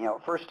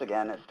 First,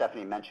 again, as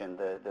Stephanie mentioned,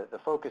 the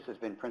focus has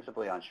been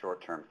principally on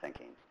short-term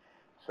thinking.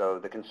 So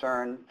the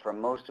concern from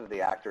most of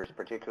the actors,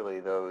 particularly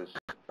those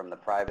from the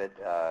private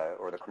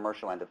or the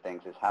commercial end of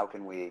things, is how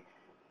can we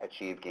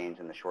achieve gains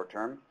in the short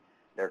term?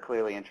 They're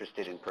clearly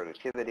interested in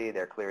productivity.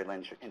 They're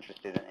clearly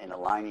interested in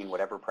aligning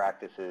whatever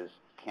practices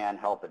can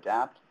help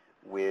adapt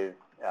with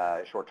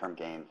short-term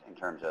gains in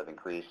terms of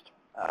increased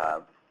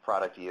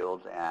product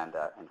yields and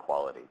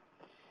quality.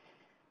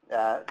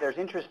 There's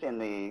interest in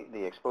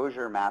the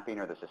exposure mapping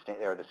or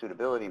the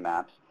suitability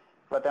maps,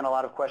 but then a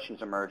lot of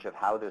questions emerge of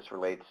how this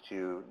relates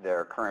to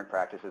their current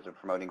practices of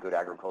promoting good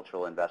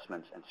agricultural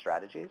investments and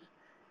strategies.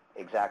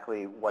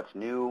 Exactly what's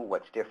new,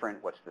 what's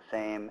different, what's the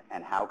same,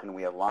 and how can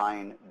we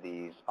align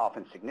these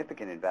often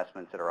significant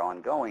investments that are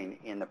ongoing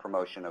in the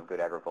promotion of good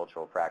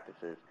agricultural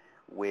practices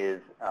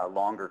with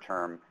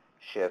longer-term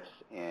shifts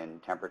in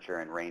temperature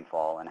and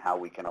rainfall, and how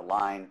we can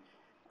align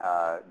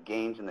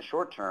gains in the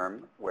short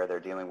term where they're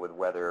dealing with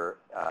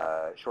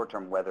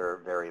short-term weather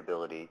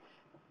variability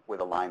with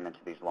alignment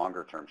to these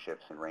longer-term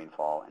shifts in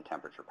rainfall and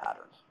temperature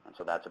patterns. And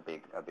so that's a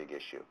big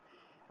issue.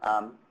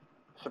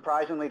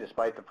 Surprisingly,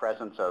 despite the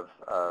presence of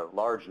a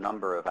large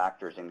number of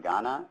actors in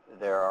Ghana,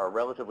 there are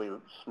relatively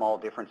small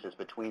differences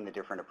between the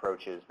different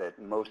approaches that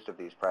most of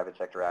these private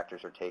sector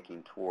actors are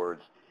taking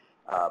towards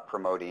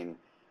promoting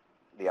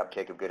the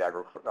uptake of good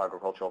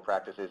agricultural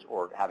practices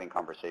or having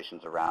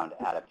conversations around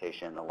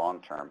adaptation in the long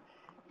term.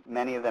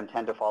 Many of them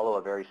tend to follow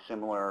a very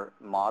similar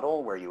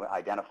model where you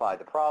identify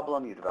the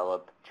problem, you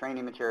develop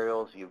training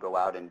materials, you go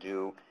out and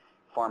do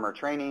farmer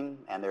training,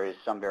 and there is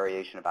some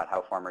variation about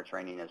how farmer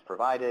training is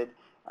provided.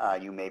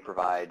 You may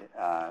provide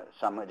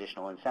some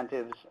additional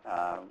incentives,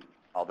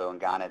 although in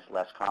Ghana it's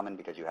less common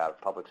because you have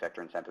public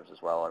sector incentives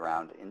as well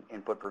around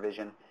input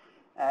provision.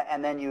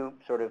 and then you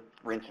sort of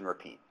rinse and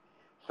repeat.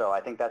 So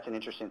I think that's an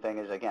interesting thing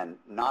is, again,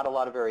 not a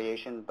lot of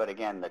variation, but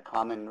again, the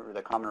common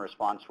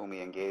response when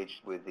we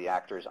engage with the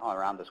actors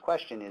around this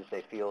question is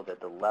they feel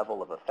that the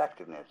level of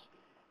effectiveness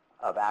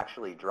of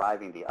actually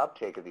driving the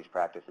uptake of these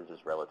practices is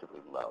relatively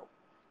low.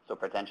 So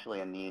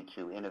potentially a need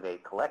to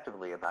innovate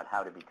collectively about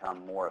how to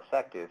become more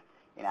effective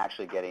in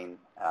actually getting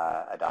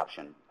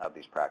adoption of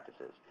these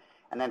practices.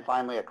 And then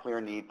finally, a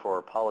clear need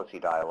for policy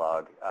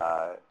dialogue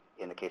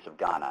in the case of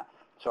Ghana.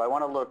 So I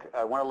want to look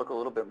a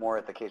little bit more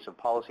at the case of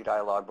policy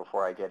dialogue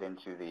before I get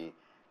into the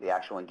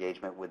actual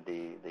engagement with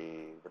the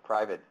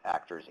private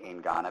actors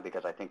in Ghana,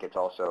 because I think it's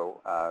also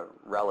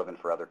relevant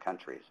for other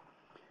countries.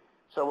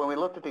 So when we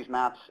looked at these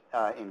maps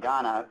in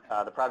Ghana,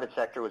 the private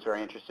sector was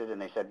very interested, and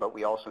they said, but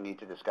we also need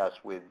to discuss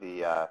with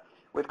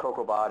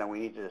COCOBOD, and we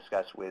need to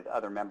discuss with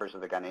other members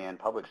of the Ghanaian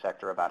public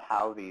sector about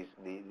how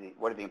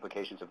what are the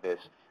implications of this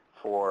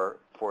for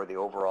the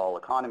overall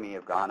economy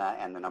of Ghana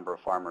and the number of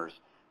farmers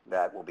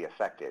that will be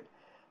affected.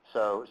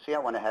 So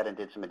CIAT went ahead and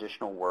did some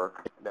additional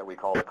work that we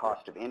call the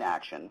cost of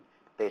inaction,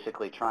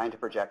 basically trying to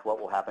project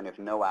what will happen if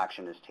no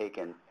action is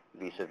taken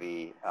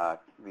vis-a-vis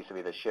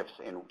the shifts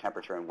in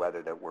temperature and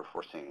weather that we're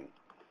foreseeing.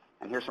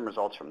 And here's some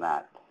results from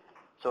that.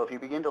 So if you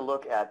begin to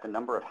look at the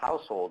number of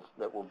households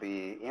that will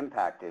be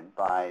impacted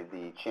by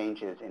the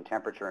changes in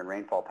temperature and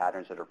rainfall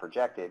patterns that are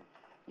projected,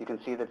 you can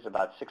see that it's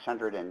about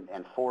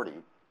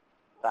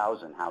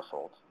 640,000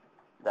 households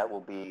that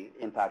will be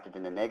impacted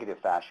in a negative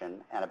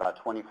fashion, and about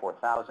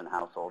 24,000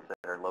 households that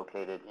are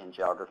located in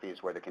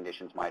geographies where the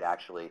conditions might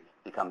actually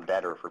become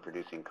better for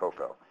producing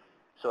cocoa.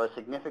 So a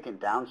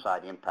significant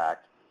downside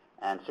impact,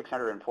 and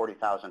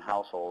 640,000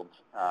 households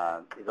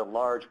is a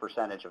large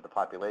percentage of the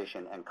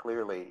population, and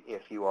clearly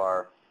if you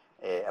are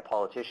a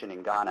politician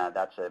in Ghana,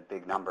 that's a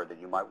big number that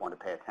you might want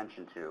to pay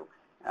attention to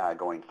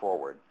going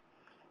forward.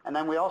 And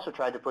then we also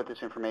tried to put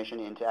this information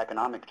into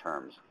economic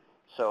terms.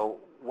 So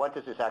what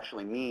does this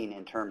actually mean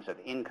in terms of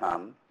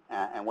income,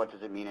 and what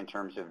does it mean in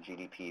terms of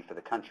GDP for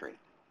the country?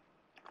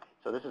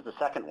 So this is the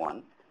second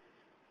one.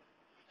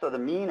 So the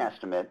mean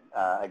estimate,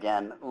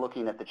 again,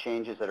 looking at the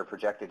changes that are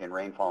projected in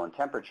rainfall and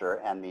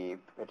temperature and the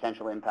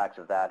potential impacts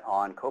of that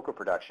on cocoa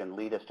production,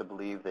 lead us to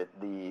believe that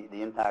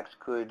the impacts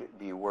could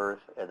be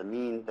worth, the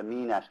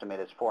mean estimate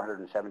is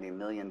 $470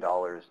 million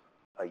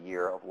a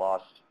year of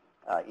lost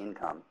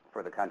income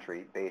for the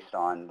country based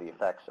on the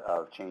effects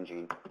of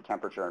changing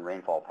temperature and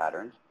rainfall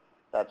patterns.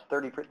 That's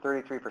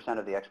 33%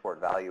 of the export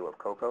value of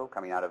cocoa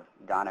coming out of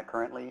Ghana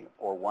currently,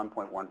 or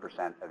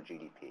 1.1% of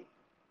GDP.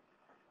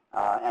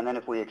 And then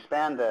if we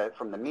expand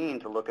from the mean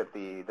to look at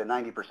the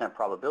 90%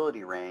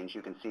 probability range,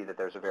 you can see that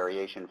there's a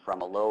variation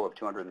from a low of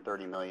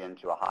 $230 million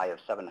to a high of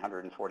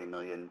 $740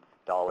 million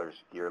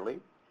yearly,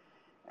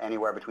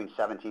 anywhere between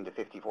 17 to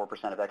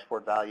 54% of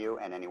export value,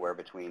 and anywhere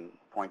between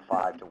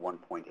 0.5 to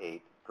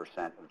 1.8%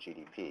 of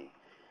GDP.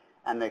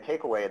 And the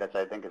takeaway that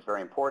I think is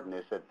very important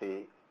is that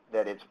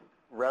it's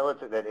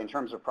relative, that in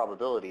terms of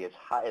probability,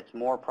 it's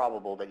more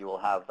probable that you will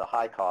have the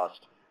high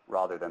cost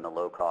rather than the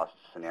low cost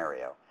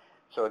scenario.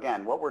 So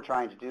again, what we're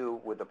trying to do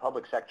with the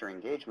public sector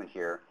engagement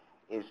here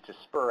is to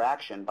spur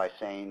action by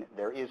saying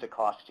there is a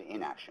cost to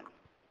inaction.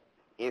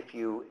 If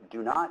you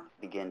do not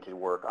begin to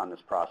work on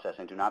this process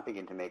and do not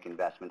begin to make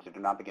investments and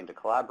do not begin to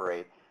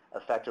collaborate,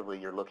 effectively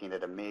you're looking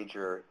at a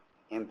major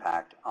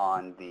impact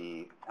on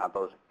the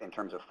both in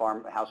terms of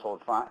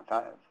households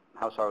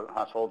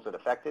that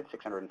affected,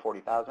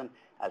 640,000,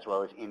 as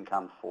well as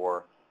income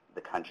for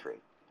the country.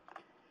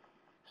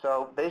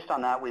 So based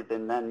on that, we've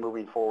been then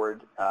moving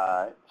forward,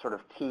 sort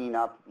of teeing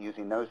up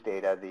using those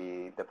data,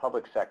 the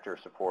public sector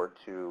support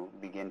to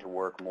begin to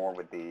work more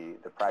with the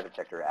private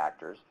sector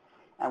actors.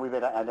 And we've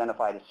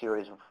identified a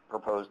series of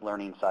proposed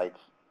learning sites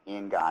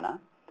in Ghana.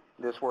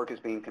 This work is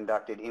being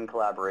conducted in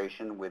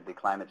collaboration with the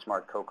Climate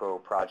Smart Cocoa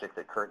project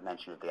that Kurt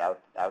mentioned at the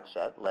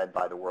outset, led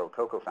by the World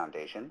Cocoa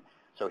Foundation.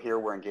 So here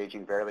we're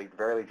engaging very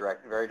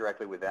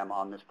directly with them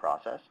on this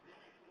process.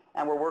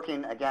 And we're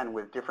working, again,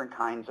 with different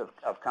kinds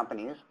of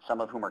companies,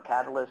 some of whom are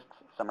catalysts,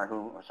 some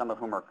of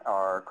whom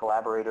are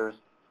collaborators,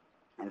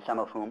 and some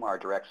of whom are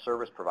direct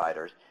service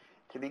providers,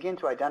 to begin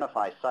to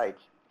identify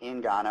sites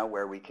in Ghana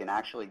where we can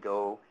actually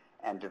go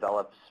and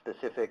develop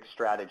specific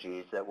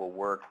strategies that will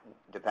work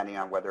depending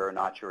on whether or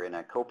not you're in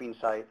a coping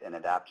site, an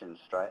adaptive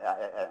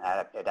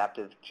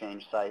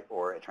change site,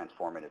 or a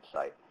transformative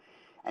site.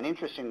 And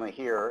interestingly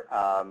here,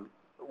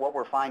 what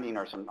we're finding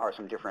are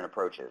some different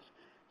approaches.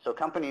 So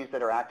companies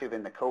that are active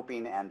in the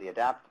coping and the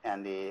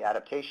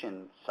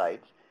adaptation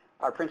sites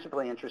are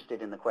principally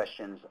interested in the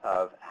questions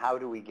of how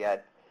do we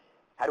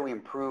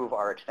improve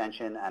our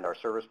extension and our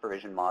service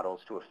provision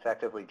models to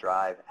effectively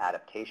drive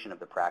adaptation of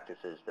the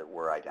practices that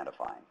we're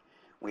identifying.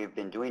 We've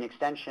been doing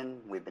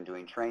extension, we've been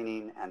doing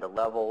training, and the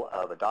level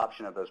of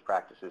adoption of those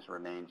practices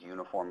remains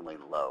uniformly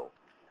low.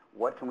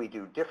 What can we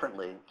do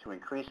differently to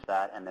increase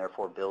that and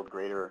therefore build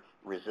greater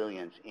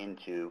resilience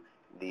into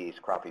these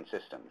cropping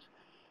systems?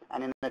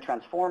 And in the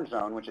transform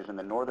zone, which is in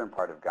the northern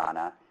part of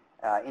Ghana,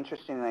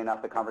 interestingly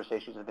enough, the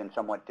conversations have been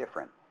somewhat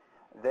different.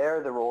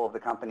 There, the role of the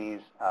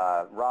companies,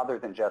 rather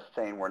than just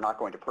saying we're not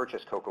going to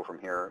purchase cocoa from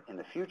here in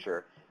the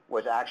future,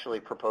 was actually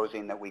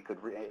proposing that we could,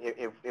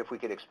 if we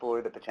could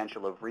explore the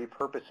potential of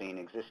repurposing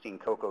existing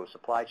cocoa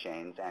supply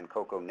chains and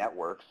cocoa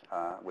networks,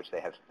 which they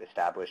have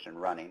established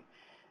and running,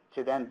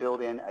 to then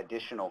build in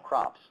additional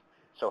crops.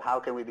 So how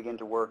can we begin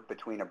to work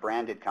between a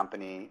branded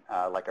company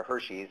like a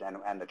Hershey's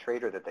and the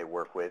trader that they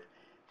work with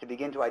to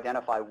begin to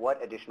identify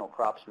what additional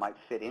crops might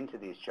fit into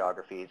these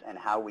geographies and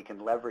how we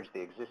can leverage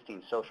the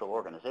existing social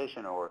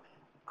organization or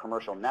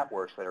commercial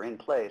networks that are in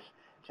place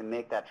to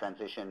make that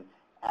transition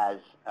as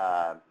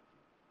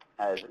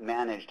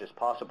managed as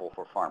possible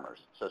for farmers.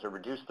 So to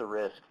reduce the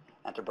risk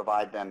and to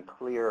provide them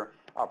clear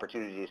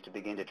opportunities to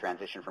begin to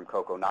transition from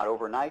cocoa, not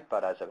overnight,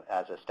 but as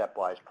a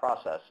stepwise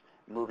process,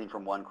 moving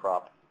from one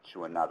crop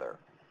to another.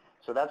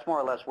 So that's more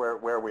or less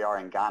where we are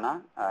in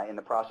Ghana, in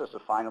the process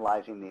of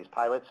finalizing these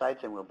pilot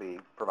sites, and we'll be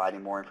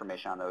providing more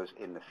information on those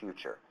in the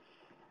future.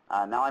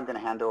 Now I'm going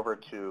to hand over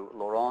to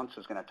Laurence,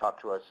 who's going to talk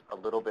to us a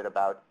little bit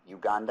about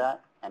Uganda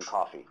and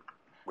coffee,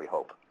 we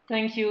hope.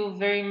 Thank you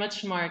very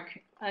much, Mark.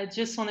 I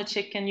just want to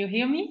check, can you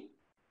hear me?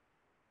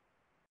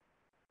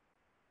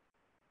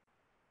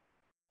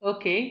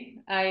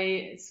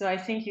 Okay, so I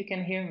think you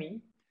can hear me.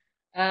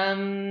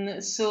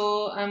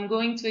 So I'm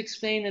going to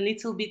explain a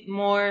little bit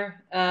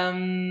more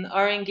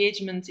our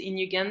engagement in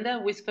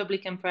Uganda with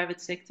public and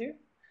private sector.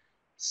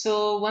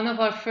 So one of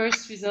our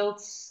first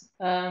results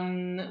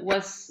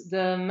was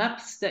the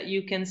maps that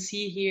you can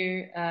see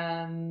here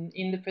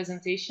in the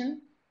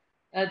presentation.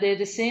 They're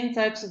the same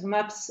types of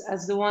maps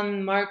as the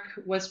one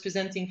Mark was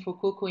presenting for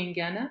cocoa in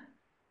Ghana.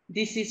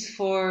 This is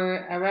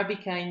for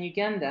Arabica in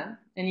Uganda,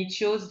 and it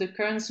shows the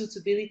current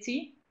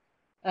suitability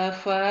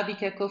for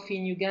Arabica coffee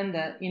in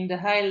Uganda in the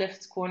high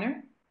left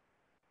corner.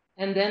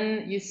 And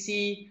then you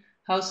see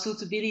how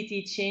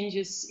suitability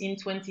changes in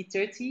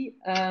 2030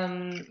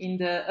 in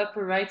the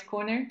upper right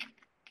corner,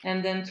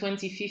 and then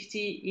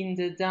 2050 in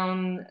the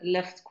down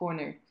left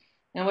corner.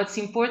 And what's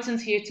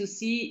important here to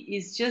see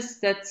is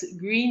just that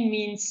green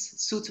means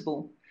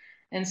suitable.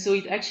 And so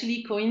it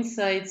actually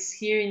coincides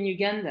here in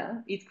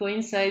Uganda. It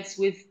coincides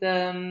with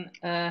the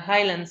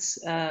highlands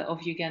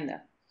of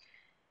Uganda.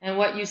 And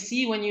what you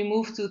see when you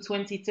move to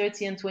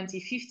 2030 and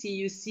 2050,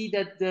 you see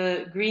that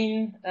the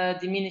green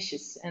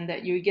diminishes and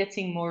that you're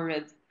getting more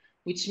red,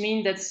 which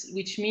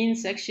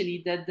means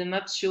actually that the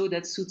maps show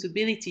that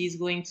suitability is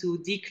going to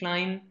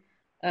decline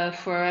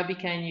for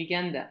Arabica in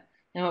Uganda.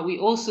 And what we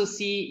also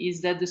see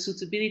is that the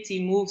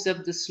suitability moves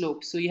up the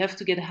slope. So you have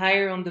to get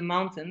higher on the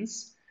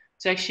mountains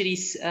to actually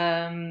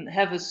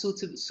have a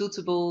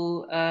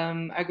suitable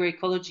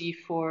agroecology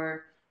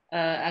for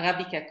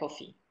Arabica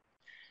coffee.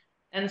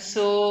 And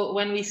so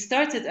when we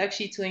started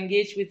actually to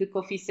engage with the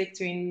coffee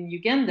sector in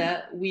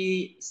Uganda,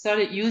 we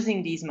started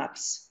using these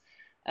maps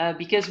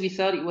because we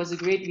thought it was a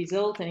great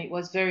result and it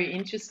was very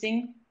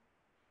interesting.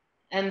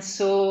 And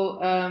so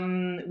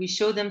we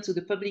showed them to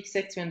the public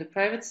sector and the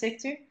private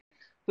sector.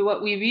 But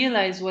what we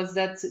realized was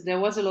that there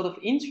was a lot of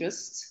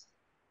interest,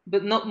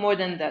 but not more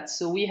than that.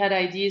 So we had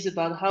ideas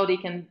about how they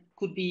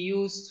could be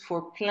used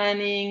for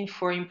planning,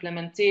 for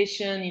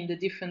implementation in the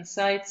different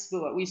sites.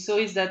 But what we saw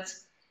is that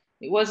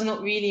it was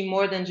not really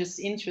more than just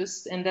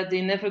interest, and that they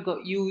never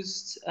got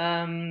used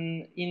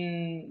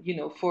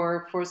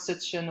for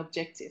such an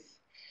objective.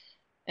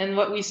 And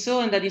what we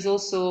saw, and that is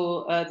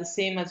also the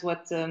same as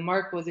what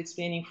Mark was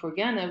explaining for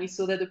Ghana, we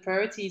saw that the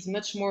priority is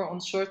much more on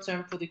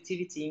short-term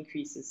productivity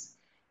increases.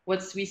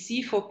 What we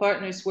see for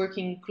partners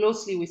working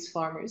closely with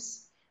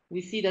farmers, we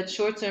see that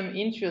short-term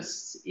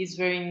interest is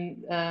very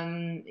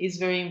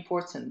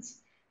important.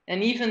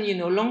 And even,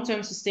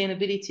 long-term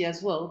sustainability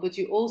as well, but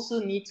you also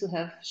need to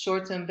have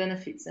short-term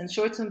benefits. And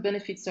short-term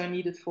benefits are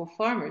needed for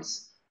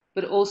farmers,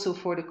 but also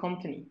for the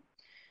company.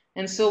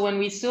 And so when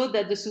we saw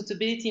that the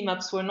suitability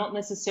maps were not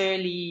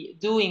necessarily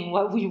doing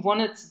what we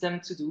wanted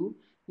them to do,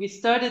 we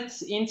started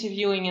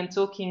interviewing and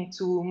talking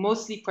to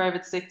mostly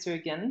private sector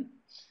again.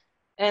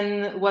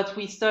 And what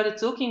we started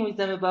talking with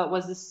them about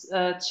was this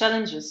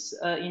challenges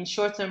in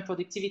short-term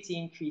productivity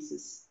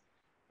increases.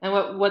 And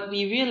what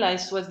we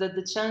realized was that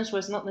the challenge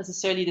was not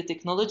necessarily the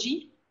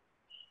technology.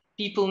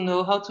 People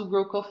know how to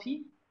grow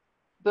coffee.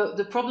 But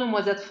the problem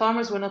was that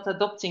farmers were not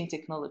adopting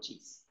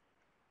technologies.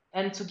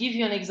 And to give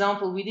you an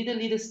example, we did a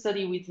little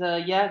study with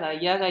Yara.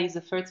 Yara is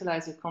a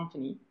fertilizer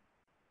company.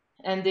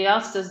 And they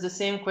asked us the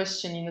same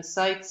question in a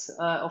site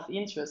of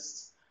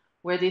interest,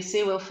 where they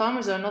say, well,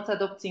 farmers are not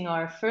adopting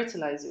our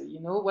fertilizer.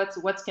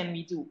 What can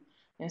we do?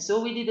 And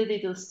so we did a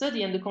little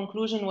study, and the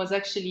conclusion was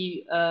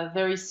actually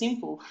very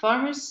simple.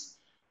 Farmers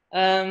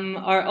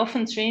are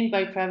often trained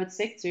by private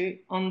sector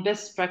on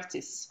best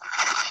practice.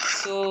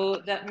 So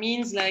that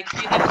means like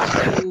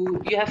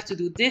you have to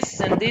do this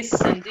and this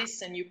and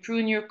this, and you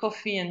prune your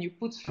coffee and you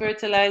put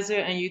fertilizer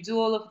and you do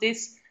all of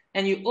this,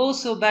 and you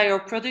also buy our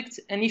product.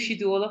 And if you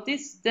do all of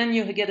this, then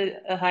you get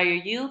a higher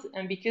yield.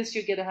 And because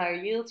you get a higher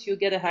yield, you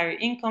get a higher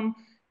income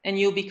and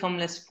you'll become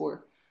less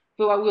poor.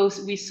 But what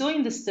we saw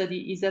in the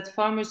study is that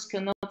farmers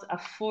cannot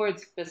afford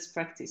best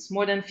practice.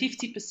 More than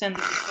 50% of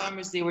the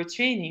farmers they were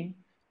training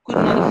could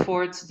not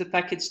afford the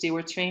package they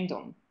were trained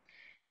on.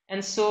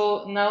 And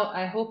so now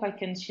I hope I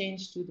can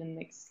change to the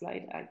next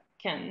slide. I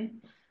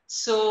can.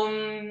 So,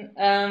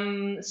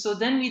 so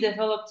then we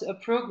developed a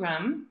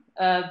program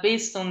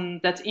based on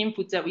that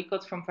input that we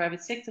got from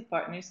private sector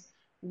partners.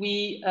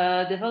 We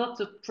developed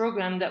a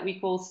program that we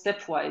call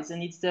Stepwise,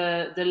 and it's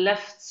the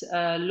left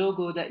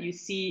logo that you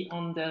see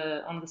on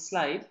the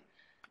slide.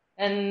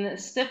 And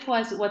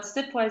Stepwise, what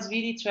Stepwise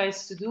really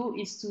tries to do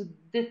is to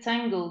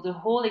detangle the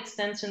whole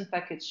extension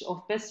package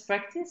of best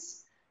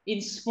practice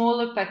in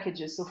smaller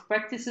packages of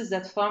practices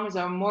that farmers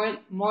are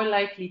more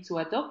likely to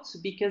adopt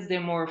because they're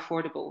more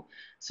affordable.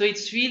 So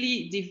it's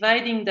really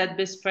dividing that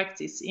best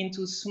practice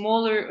into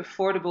smaller,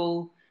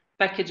 affordable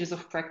packages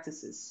of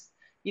practices.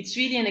 It's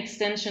really an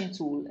extension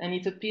tool, and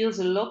it appeals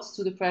a lot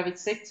to the private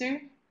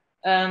sector,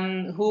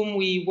 whom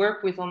we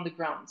work with on the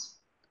ground.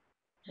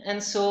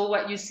 And so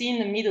what you see in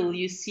the middle,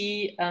 you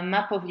see a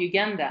map of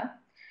Uganda,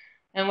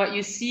 and what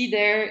you see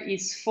there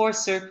is 4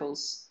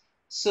 circles.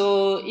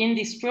 So in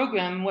this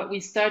program, what we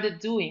started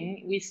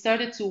doing, we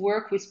started to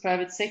work with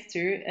private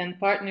sector and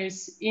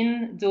partners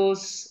in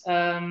those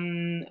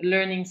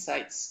learning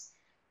sites.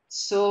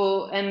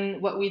 So,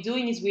 and what we're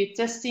doing is we're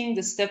testing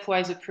the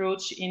stepwise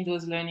approach in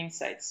those learning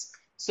sites.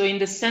 So in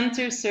the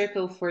center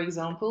circle, for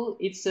example,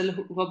 it's a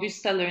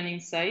Robusta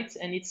learning site,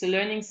 and it's a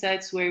learning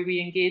site where we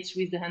engage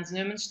with the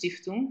Hans-Neumann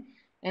Stiftung,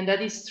 and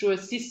that is through a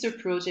sister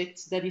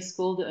project that is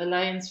called the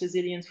Alliance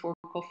Resilient for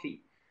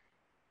Coffee.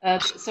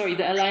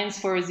 The Alliance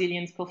for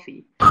Resilient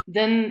Coffee.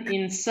 Then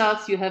in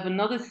south, you have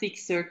another thick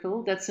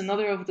circle. That's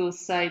another of those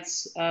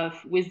sites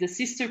with the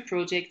sister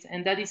project,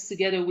 and that is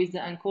together with the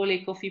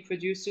Ankole Coffee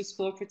Producers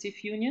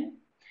Cooperative Union.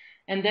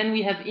 And then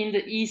we have in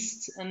the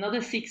east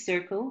another thick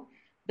circle.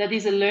 That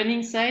is a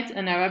learning site,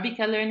 an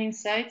Arabica learning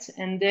site,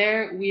 and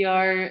there we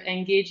are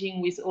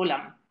engaging with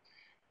Olam.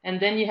 And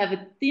then you have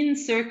a thin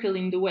circle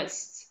in the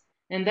west,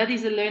 and that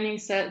is a learning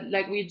site,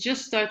 like we're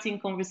just starting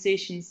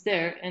conversations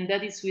there, and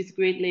that is with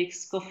Great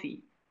Lakes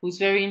Coffee, who's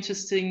very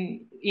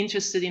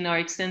interested in our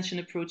extension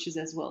approaches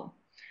as well.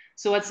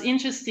 So what's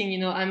interesting, you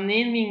know, I'm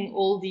naming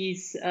all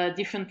these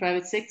different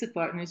private sector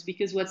partners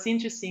because what's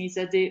interesting is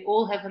that they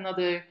all have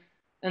another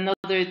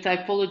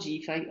typology,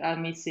 if I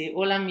may say.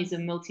 Olam is a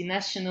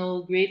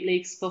multinational. Great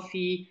Lakes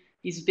Coffee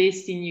is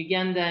based in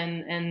Uganda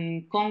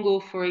and Congo,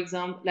 for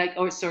example,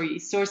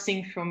 is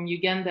sourcing from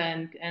Uganda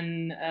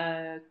and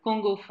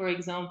Congo, for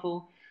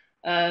example.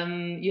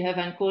 You have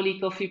Ankole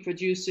Coffee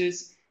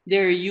Producers.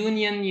 They're a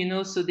union, you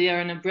know, so they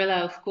are an umbrella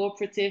of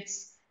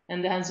cooperatives.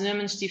 And the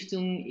Hans-Neumann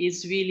Stiftung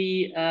is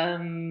really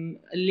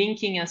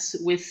linking us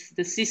with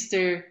the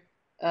sister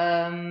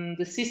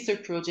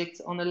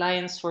project on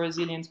Alliance for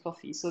Resilient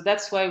Coffee. So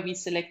that's why we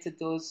selected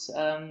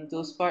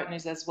those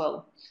partners as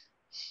well.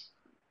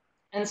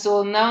 And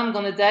so now I'm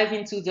going to dive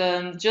into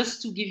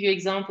just to give you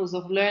examples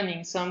of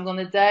learning. So I'm going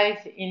to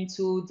dive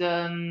into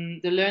the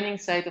learning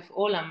site of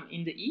Olam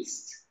in the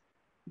east,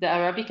 the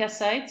Arabica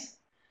site.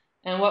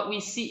 And what we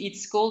see,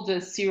 it's called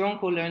the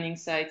Sironko learning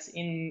site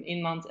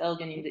in Mount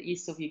Elgin in the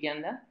east of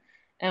Uganda.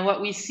 And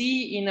what we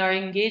see in our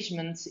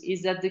engagement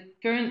is that the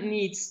current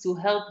needs to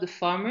help the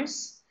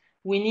farmers,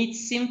 we need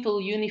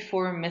simple,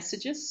 uniform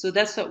messages. So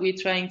that's what we're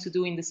trying to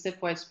do in the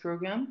Stepwise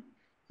program.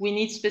 We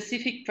need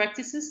specific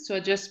practices to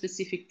address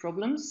specific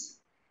problems.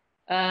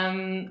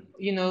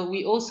 You know,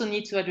 we also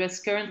need to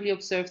address currently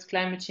observed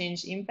climate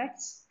change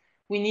impacts.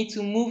 We need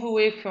to move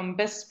away from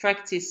best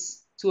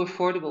practice to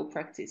affordable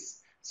practice.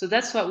 So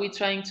that's what we're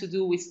trying to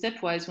do with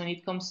Stepwise when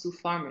it comes to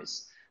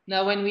farmers.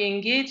 Now, when we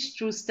engage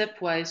through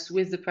Stepwise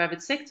with the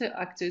private sector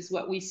actors,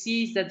 what we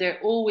see is that there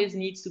always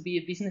needs to be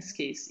a business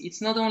case.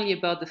 It's not only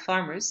about the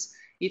farmers,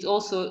 it's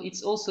also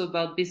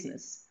about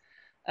business.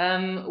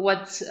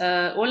 What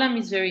Olam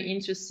is very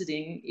interested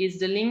in is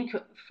the link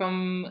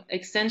from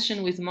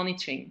extension with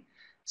monitoring.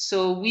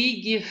 So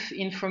we give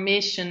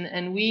information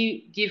and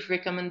we give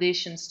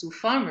recommendations to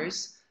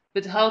farmers,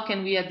 but how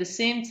can we at the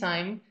same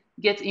time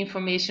get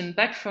information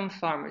back from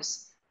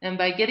farmers? And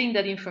by getting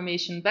that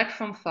information back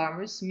from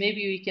farmers,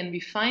 maybe we can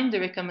refine the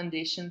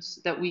recommendations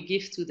that we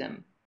give to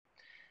them.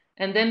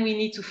 And then we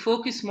need to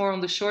focus more on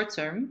the short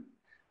term,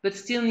 but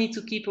still need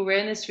to keep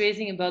awareness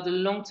raising about the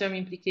long-term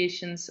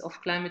implications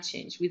of climate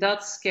change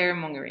without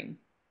scaremongering.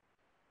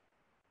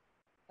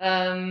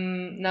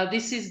 Now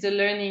this is the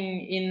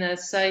learning in a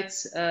site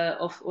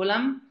of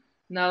Olam.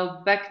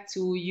 Now back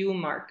to you,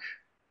 Mark.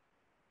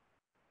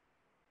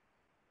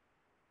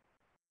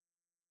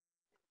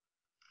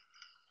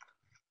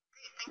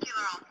 Thank you,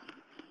 Laurent.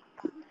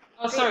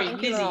 Oh, sorry,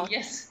 Lizzie,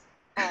 yes.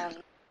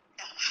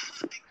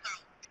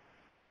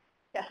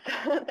 Yes,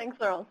 thanks,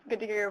 Laurent. Good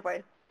to hear your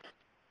voice.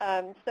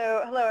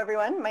 So hello,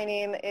 everyone. My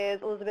name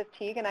is Elizabeth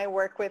Teague, and I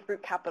work with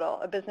Root Capital,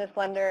 a business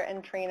lender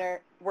and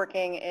trainer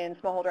working in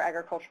smallholder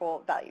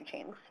agricultural value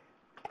chains.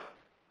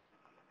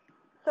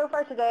 So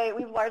far today,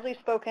 we've largely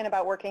spoken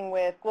about working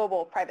with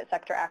global private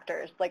sector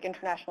actors like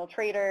international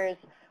traders,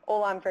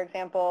 Olam, for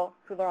example,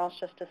 who Laurent's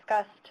just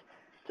discussed,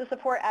 to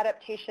support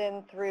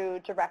adaptation through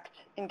direct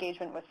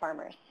engagement with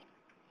farmers.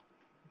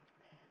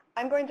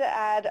 I'm going to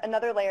add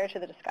another layer to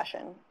the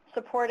discussion,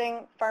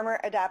 supporting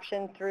farmer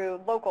adaptation through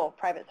local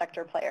private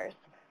sector players,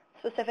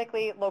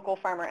 specifically local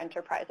farmer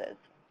enterprises.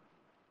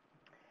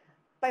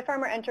 By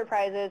farmer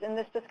enterprises, in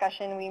this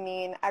discussion, we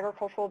mean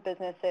agricultural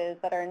businesses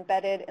that are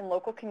embedded in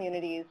local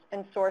communities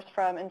and source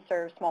from and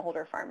serve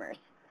smallholder farmers.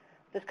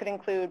 This could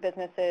include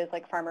businesses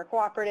like farmer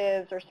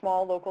cooperatives or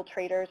small local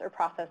traders or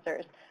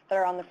processors that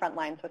are on the front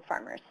lines with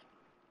farmers.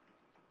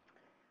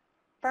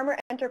 Farmer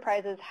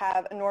enterprises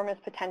have enormous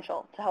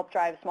potential to help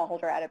drive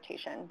smallholder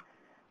adaptation.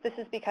 This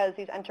is because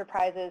these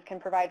enterprises can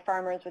provide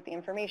farmers with the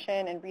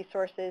information and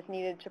resources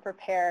needed to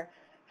prepare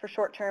for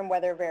short-term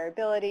weather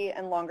variability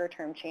and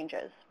longer-term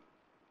changes.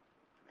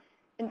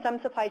 In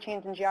some supply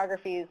chains and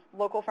geographies,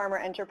 local farmer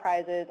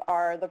enterprises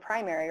are the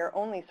primary or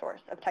only source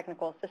of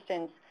technical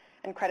assistance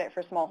and credit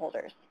for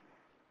smallholders,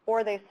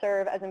 or they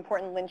serve as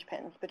important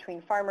linchpins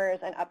between farmers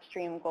and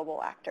upstream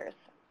global actors.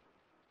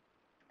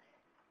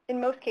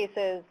 In most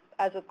cases,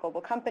 as with global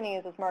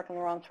companies, as Mark and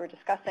Laurence were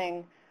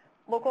discussing,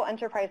 local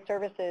enterprise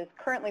services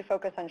currently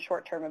focus on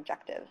short-term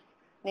objectives,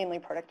 namely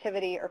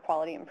productivity or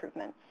quality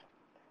improvements.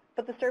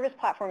 But the service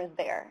platform is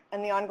there,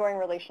 and the ongoing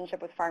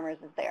relationship with farmers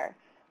is there.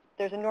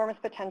 There's enormous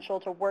potential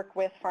to work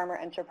with farmer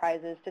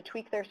enterprises to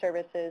tweak their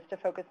services to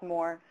focus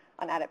more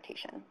on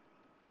adaptation.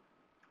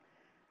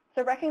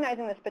 So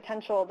recognizing this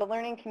potential, the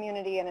learning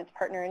community and its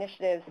partner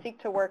initiatives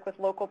seek to work with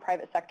local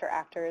private sector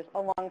actors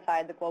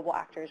alongside the global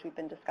actors we've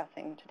been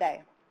discussing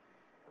today.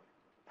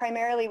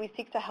 Primarily, we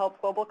seek to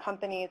help global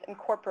companies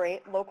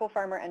incorporate local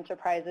farmer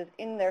enterprises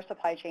in their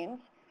supply chains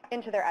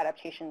into their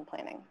adaptation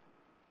planning.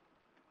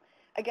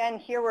 Again,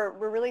 here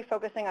we're really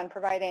focusing on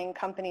providing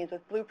companies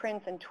with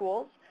blueprints and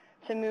tools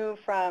to move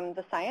from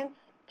the science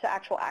to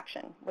actual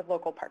action with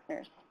local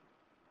partners.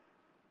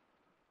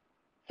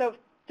 So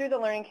through the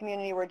learning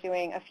community, we're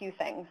doing a few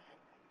things.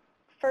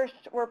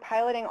 First, we're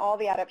piloting all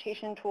the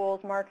adaptation tools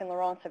Mark and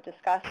Laurence have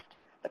discussed,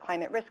 the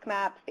climate risk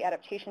maps, the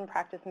adaptation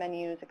practice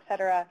menus,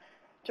 etc.,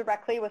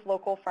 directly with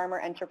local farmer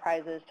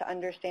enterprises to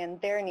understand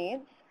their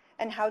needs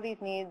and how these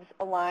needs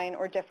align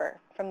or differ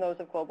from those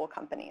of global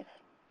companies.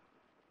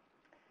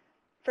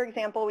 For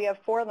example, we have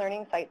 4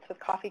 learning sites with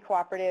coffee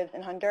cooperatives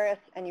in Honduras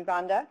and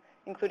Uganda,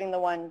 including the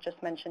one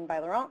just mentioned by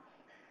Laurence,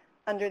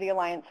 under the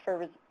Alliance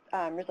for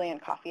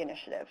Resilient Coffee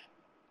Initiative.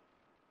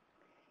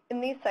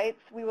 In these sites,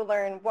 we will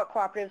learn what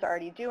cooperatives are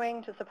already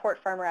doing to support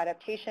farmer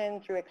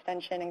adaptation through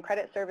extension and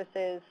credit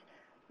services,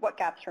 what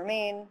gaps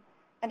remain,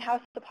 and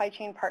how supply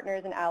chain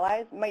partners and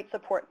allies might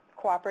support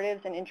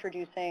cooperatives in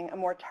introducing a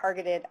more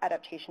targeted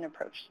adaptation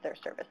approach to their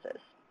services.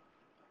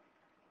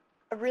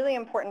 A really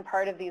important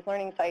part of these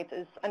learning sites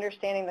is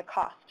understanding the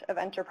cost of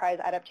enterprise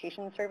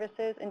adaptation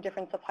services in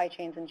different supply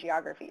chains and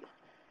geographies.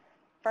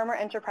 Farmer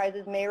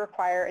enterprises may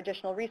require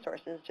additional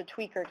resources to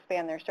tweak or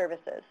expand their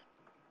services.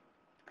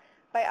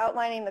 By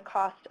outlining the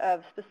cost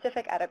of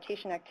specific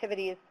adaptation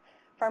activities,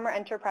 farmer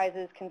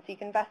enterprises can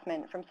seek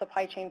investment from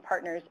supply chain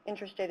partners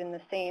interested in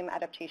the same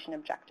adaptation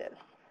objectives,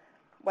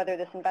 whether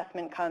this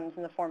investment comes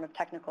in the form of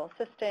technical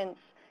assistance,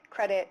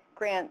 credit,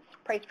 grants,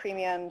 price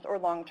premiums, or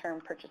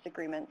long-term purchase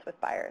agreements with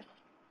buyers.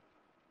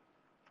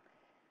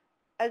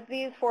 As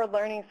these 4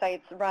 learning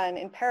sites run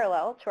in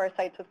parallel to our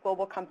sites with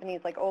global companies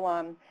like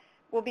Olam,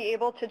 we'll be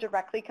able to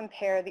directly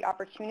compare the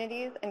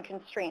opportunities and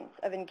constraints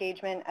of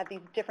engagement at these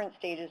different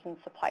stages in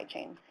supply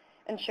chain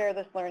and share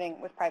this learning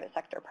with private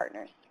sector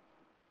partners.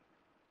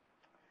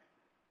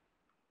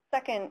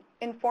 Second,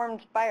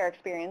 informed by our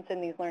experience in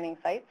these learning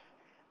sites,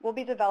 we'll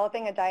be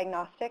developing a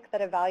diagnostic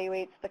that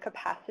evaluates the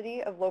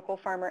capacity of local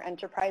farmer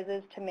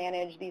enterprises to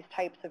manage these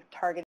types of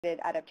targeted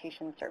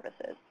adaptation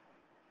services.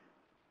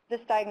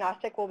 This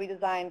diagnostic will be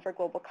designed for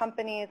global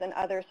companies and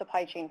other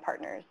supply chain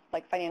partners,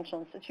 like financial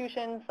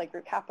institutions, like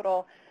Root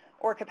Capital,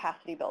 or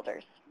capacity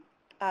builders,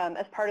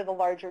 as part of the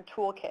larger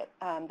toolkit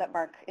that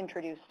Mark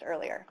introduced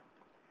earlier.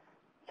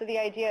 So the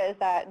idea is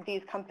that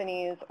these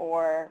companies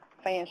or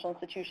financial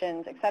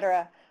institutions, et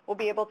cetera, will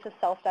be able to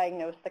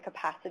self-diagnose the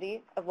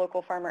capacity of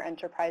local farmer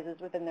enterprises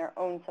within their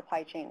own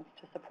supply chains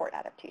to support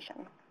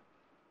adaptation.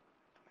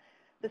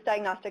 This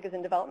diagnostic is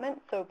in development,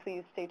 so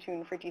please stay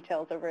tuned for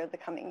details over the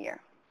coming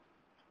year.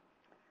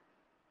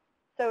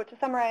 So to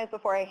summarize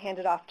before I hand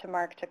it off to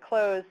Mark to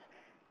close,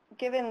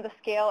 given the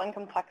scale and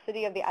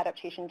complexity of the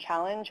adaptation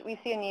challenge, we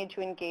see a need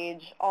to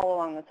engage all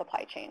along the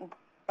supply chain,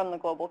 from the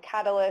global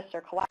catalyst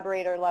or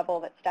collaborator level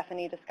that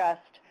Stephanie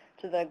discussed,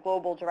 to the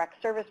global direct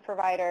service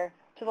provider,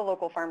 to the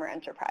local farmer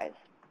enterprise.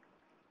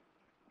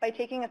 By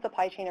taking a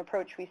supply chain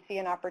approach, we see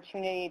an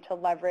opportunity to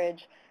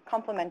leverage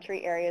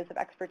complementary areas of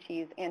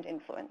expertise and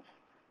influence.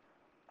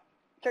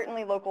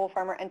 Certainly, local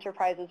farmer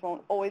enterprises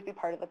won't always be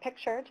part of the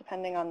picture,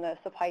 depending on the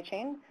supply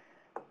chain,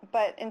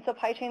 but in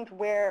supply chains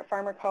where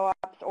farmer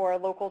co-ops or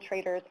local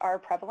traders are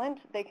prevalent,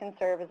 they can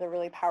serve as a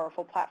really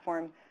powerful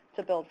platform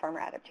to build farmer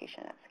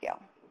adaptation at scale.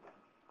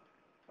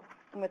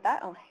 And with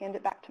that, I'll hand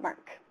it back to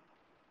Mark.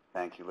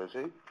 Thank you,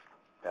 Lizzie.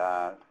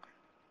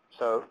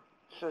 So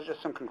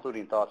just some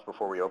concluding thoughts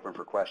before we open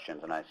for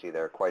questions, and I see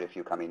there are quite a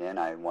few coming in.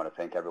 I want to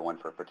thank everyone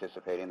for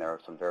participating. There are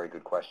some very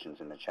good questions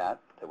in the chat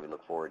that we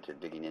look forward to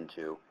digging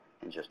into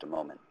in just a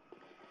moment.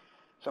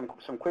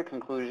 Some quick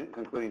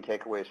concluding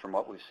takeaways from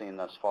what we've seen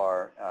thus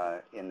far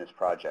in this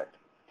project.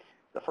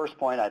 The first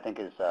point I think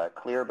is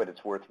clear, but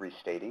it's worth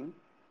restating.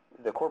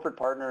 The corporate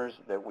partners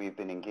that we've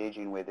been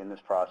engaging with in this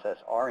process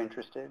are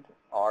interested,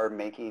 are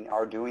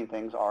doing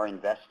things, are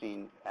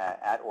investing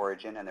at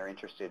origin, and they're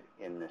interested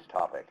in this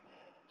topic.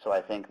 So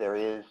I think there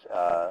is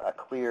a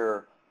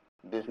clear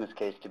business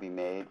case to be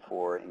made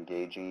for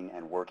engaging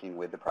and working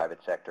with the private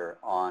sector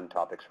on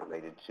topics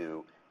related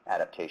to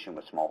adaptation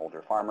with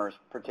smallholder farmers,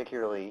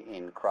 particularly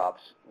in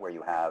crops where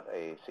you have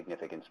a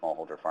significant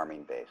smallholder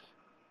farming base.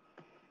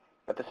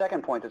 But the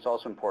second point that's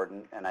also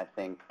important, and I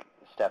think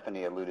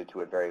Stephanie alluded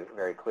to it very,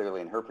 very clearly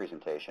in her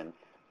presentation,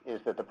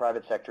 is that the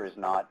private sector is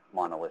not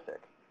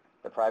monolithic.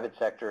 The private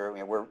sector,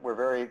 we're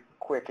very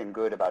quick and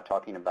good about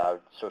talking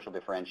about social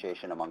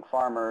differentiation among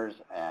farmers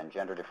and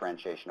gender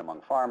differentiation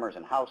among farmers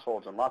and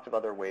households and lots of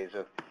other ways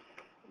of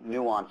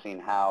nuancing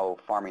how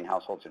farming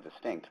households are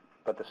distinct.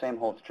 But the same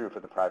holds true for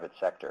the private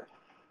sector.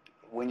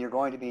 When you're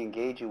going to be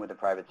engaging with the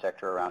private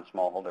sector around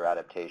smallholder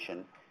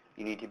adaptation,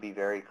 you need to be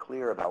very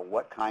clear about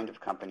what kind of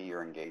company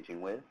you're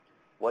engaging with,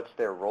 what's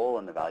their role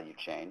in the value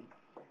chain,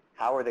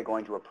 how are they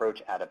going to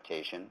approach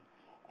adaptation,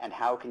 and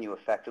how can you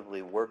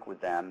effectively work with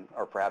them,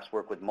 or perhaps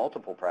work with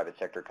multiple private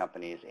sector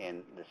companies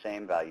in the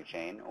same value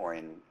chain or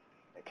in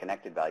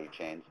connected value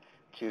chains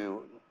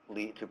to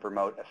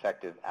promote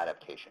effective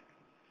adaptation.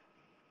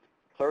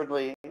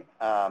 Thirdly,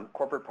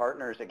 corporate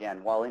partners,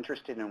 again, while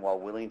interested and while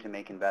willing to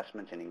make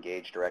investments and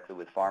engage directly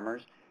with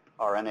farmers,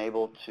 are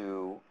unable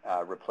to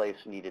replace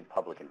needed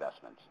public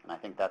investments. And I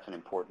think that's an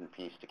important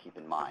piece to keep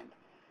in mind.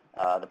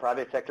 The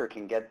private sector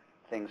can get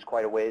things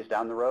quite a ways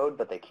down the road,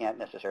 but they can't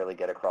necessarily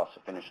get across the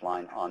finish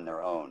line on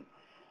their own.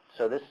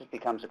 So this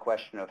becomes a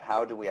question of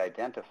how do we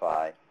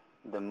identify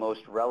the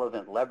most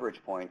relevant leverage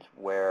points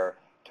where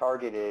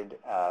targeted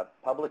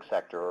public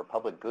sector or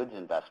public goods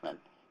investment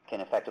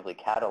can effectively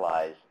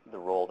catalyze the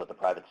role that the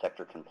private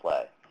sector can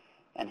play.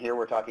 And here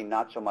we're talking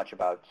not so much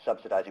about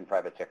subsidizing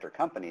private sector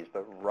companies,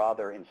 but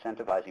rather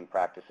incentivizing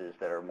practices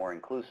that are more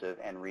inclusive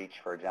and reach,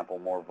 for example,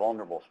 more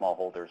vulnerable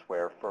smallholders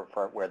where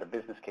the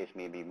business case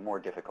may be more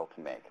difficult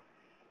to make.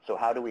 So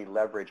how do we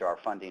leverage our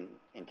funding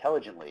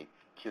intelligently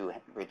to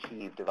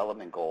achieve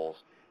development goals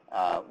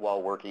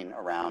while working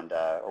around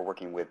or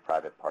working with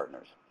private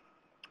partners?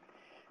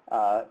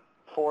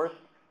 Fourth,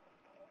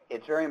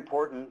 it's very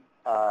important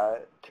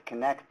to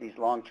connect these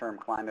long-term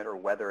climate or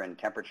weather and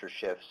temperature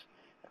shifts,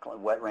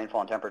 wet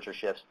rainfall and temperature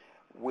shifts,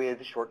 with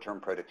short-term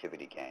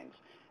productivity gains.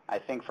 I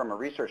think from a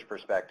research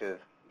perspective,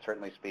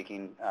 certainly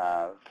speaking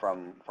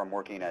from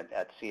working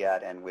at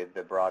CIAT and with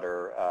the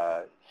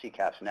broader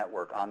CCAF's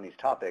network on these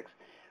topics,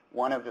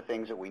 one of the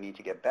things that we need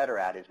to get better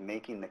at is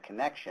making the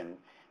connection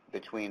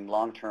between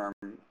long-term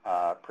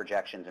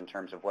projections in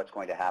terms of what's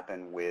going to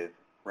happen with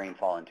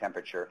rainfall and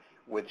temperature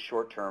with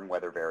short-term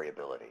weather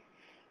variability.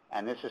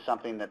 And this is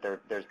something that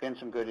there's been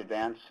some good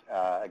advance,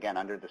 again,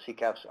 under the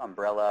CCAF's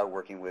umbrella,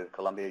 working with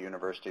Columbia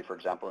University, for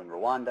example, in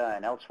Rwanda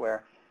and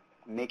elsewhere,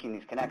 making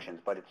these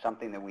connections, but it's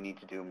something that we need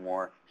to do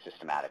more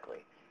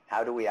systematically.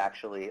 How do we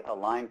actually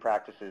align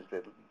practices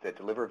that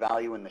deliver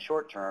value in the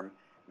short term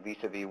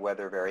vis-a-vis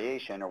weather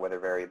variation or weather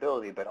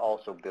variability, but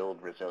also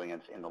build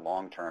resilience in the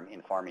long term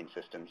in farming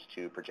systems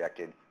to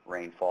projected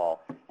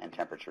rainfall and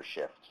temperature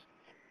shifts?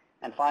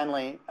 And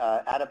finally,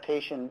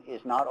 adaptation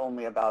is not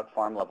only about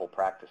farm-level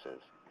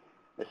practices.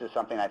 This is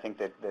something I think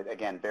that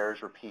again,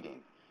 bears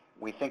repeating.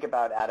 We think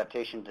about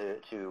adaptation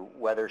to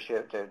weather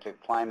shift, to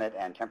climate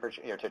and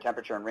temperature, to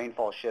temperature and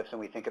rainfall shifts, and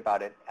we think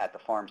about it at the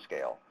farm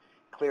scale.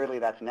 Clearly,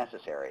 that's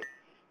necessary.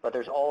 But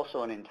there's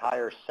also an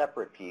entire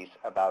separate piece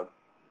about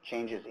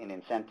changes in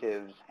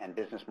incentives and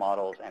business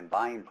models and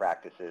buying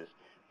practices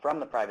from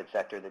the private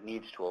sector that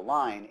needs to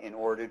align in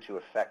order to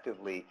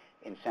effectively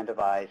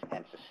incentivize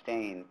and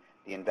sustain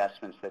the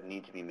investments that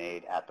need to be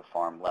made at the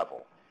farm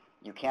level.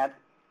 You can't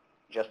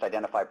just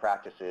identify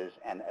practices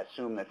and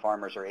assume that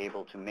farmers are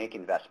able to make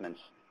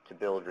investments to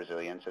build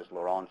resilience, as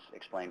Laurence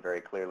explained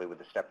very clearly with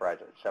the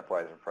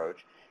stepwise approach.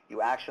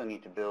 You actually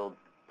need to build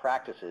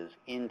practices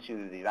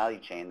into the value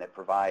chain that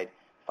provide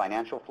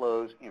financial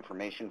flows,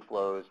 information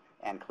flows,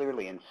 and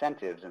clearly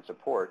incentives and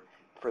support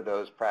for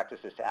those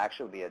practices to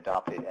actually be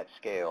adopted at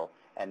scale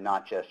and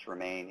not just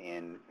remain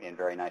in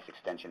very nice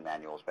extension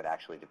manuals, but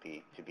actually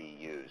to be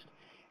used.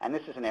 And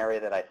this is an area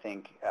that I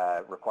think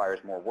requires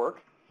more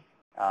work.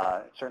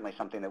 Certainly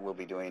something that we'll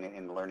be doing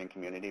in the learning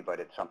community, but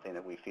it's something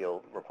that we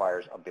feel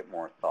requires a bit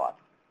more thought.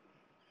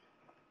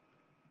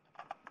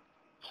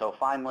 So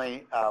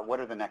finally, what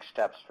are the next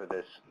steps for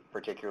this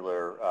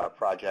particular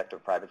project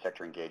of private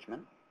sector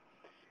engagement?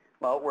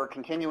 Well, we're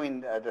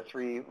continuing the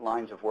 3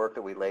 lines of work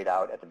that we laid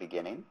out at the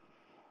beginning.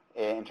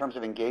 In terms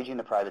of engaging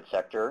the private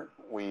sector,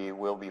 we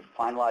will be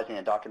finalizing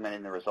and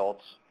documenting the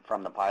results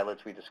from the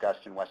pilots we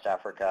discussed in West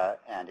Africa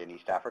and in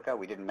East Africa.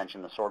 We didn't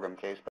mention the sorghum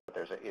case, but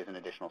there is an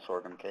additional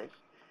sorghum case.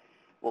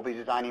 We'll be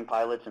designing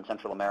pilots in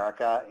Central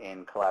America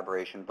in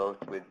collaboration both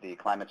with the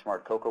Climate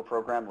Smart Cocoa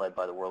Program led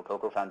by the World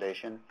Cocoa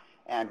Foundation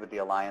and with the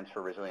Alliance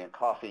for Resilient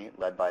Coffee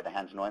led by the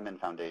Hans Neumann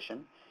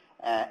Foundation.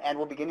 And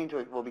we're beginning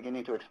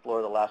to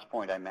explore the last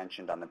point I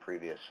mentioned on the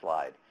previous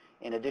slide.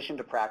 In addition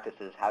to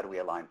practices, how do we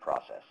align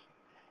process?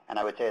 And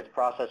I would say it's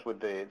process with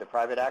the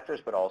private actors,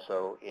 but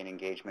also in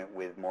engagement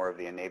with more of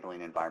the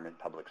enabling environment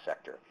public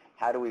sector.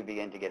 How do we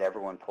begin to get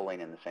everyone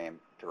pulling in the same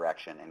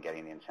direction and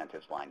getting the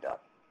incentives lined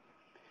up?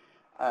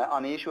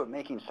 On the issue of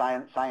making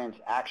science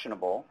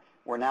actionable,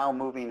 we're now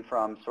moving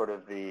from sort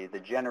of the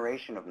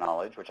generation of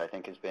knowledge, which I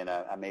think has been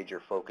a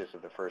major focus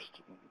of the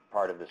first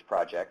part of this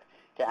project,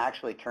 to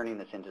actually turning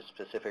this into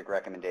specific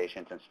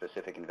recommendations and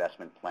specific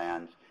investment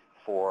plans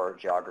for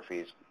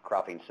geographies,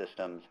 cropping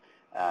systems,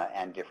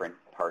 and different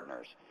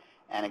partners.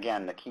 And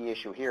again, the key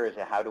issue here is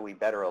how do we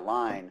better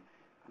align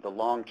the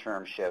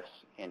long-term shifts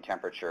in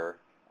temperature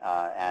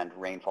and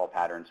rainfall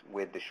patterns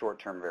with the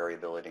short-term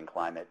variability in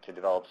climate to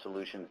develop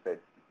solutions that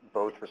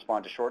both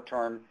respond to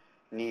short-term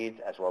needs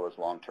as well as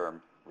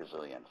long-term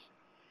resilience.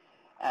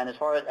 And as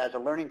far as a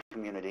learning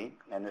community,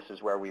 and this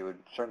is where we would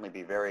certainly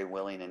be very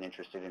willing and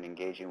interested in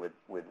engaging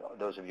with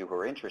those of you who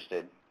are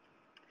interested,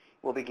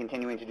 we'll be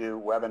continuing to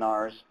do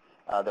webinars.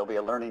 There'll be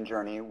a learning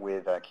journey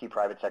with key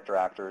private sector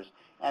actors,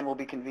 and we'll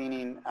be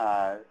convening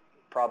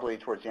probably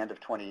towards the end of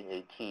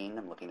 2018.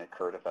 I'm looking at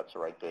Kurt if that's the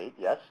right date.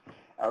 Yes?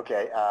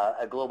 Okay.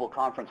 A global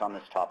conference on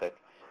this topic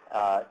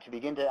to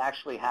begin to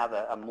actually have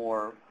a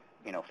more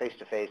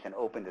face-to-face and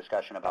open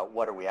discussion about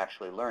what are we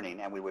actually learning,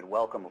 and we would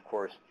welcome, of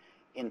course,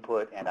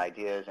 input and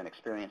ideas and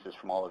experiences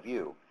from all of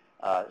you.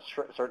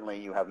 Certainly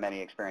you have many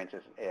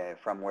experiences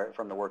from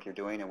the work you're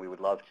doing, and we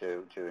would love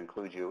to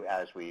include you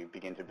as we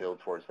begin to build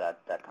towards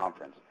that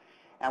conference.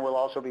 And we'll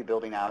also be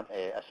building out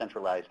a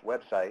centralized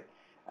website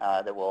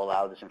that will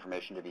allow this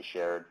information to be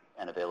shared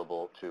and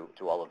available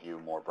to all of you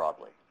more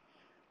broadly.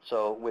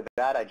 So with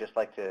that, I'd just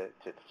like to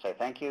say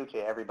thank you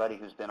to everybody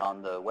who's been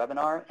on the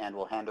webinar, and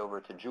we'll hand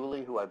over to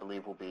Julie, who I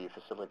believe will be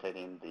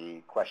facilitating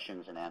the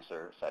questions and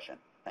answer session.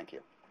 Thank you.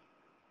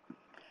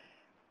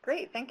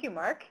 Great. Thank you,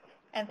 Mark.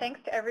 And thanks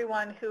to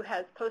everyone who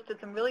has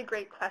posted some really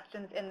great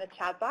questions in the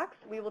chat box.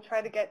 We will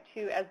try to get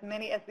to as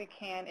many as we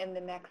can in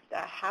the next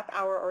half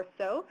hour or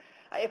so.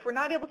 If we're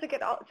not able to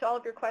get to all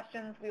of your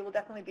questions, we will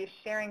definitely be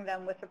sharing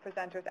them with the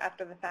presenters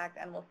after the fact,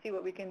 and we'll see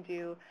what we can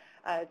do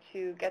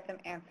to get them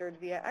answered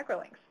via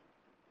Agrilinks.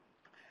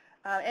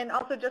 And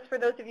also, just for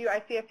those of you,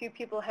 I see a few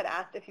people had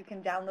asked if you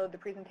can download the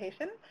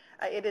presentation.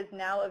 It is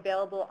now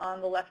available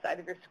on the left side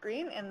of your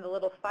screen in the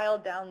little file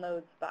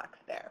downloads box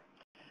there.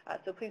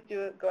 So please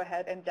do go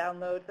ahead and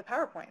download the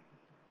PowerPoint.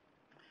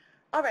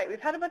 All right,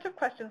 we've had a bunch of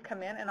questions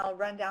come in, and I'll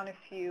run down a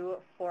few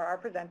for our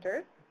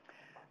presenters.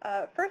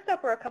 First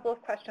up were a couple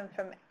of questions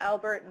from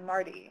Albert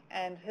Marty,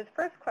 and his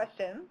first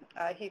question,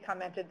 he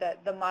commented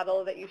that the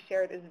model that you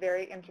shared is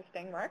very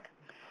interesting, Mark.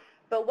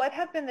 But what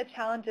have been the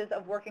challenges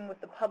of working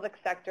with the public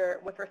sector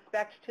with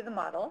respect to the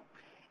model,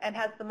 and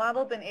has the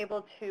model been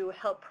able to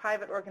help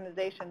private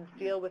organizations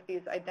deal with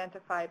these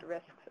identified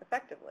risks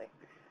effectively?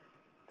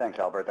 Thanks,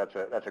 Albert.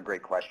 That's a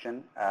great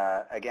question.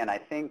 Again, I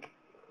think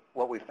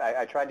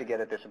I tried to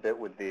get at this a bit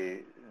with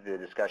the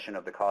discussion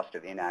of the cost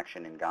of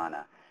inaction in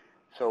Ghana.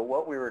 So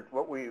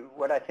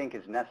what I think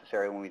is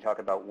necessary when we talk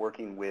about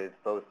working with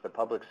both the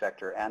public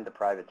sector and the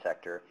private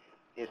sector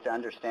is to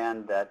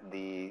understand that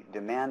the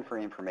demand for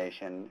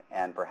information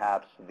and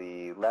perhaps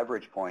the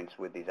leverage points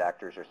with these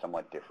actors are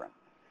somewhat different.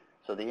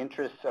 So the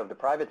interests of the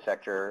private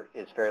sector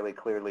is fairly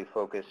clearly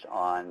focused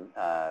on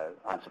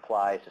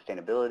supply,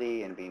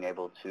 sustainability, and being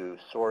able to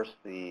source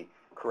the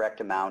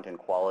correct amount and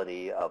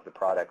quality of the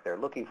product they're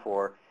looking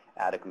for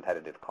at a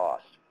competitive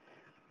cost.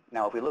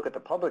 Now, if we look at the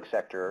public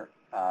sector,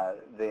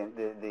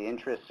 the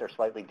interests are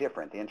slightly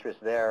different. The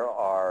interests there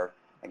are,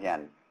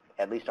 again,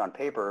 at least on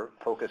paper,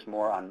 focused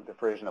more on the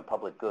provision of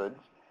public goods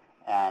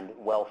and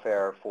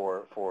welfare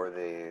for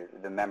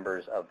the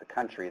members of the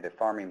country, the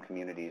farming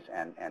communities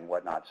and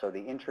whatnot. So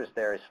the interest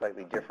there is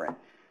slightly different.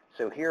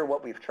 So here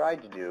what we've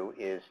tried to do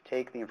is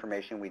take the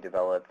information we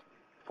developed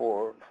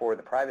for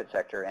the private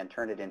sector and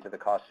turn it into the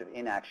cost of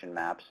inaction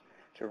maps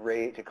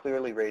to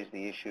clearly raise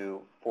the issue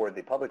for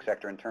the public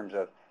sector in terms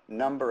of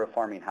number of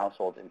farming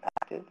households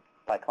impacted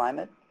by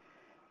climate,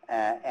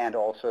 and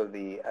also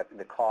the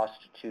cost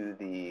to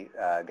the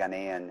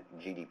Ghanaian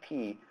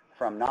GDP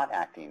from not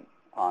acting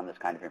on this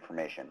kind of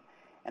information.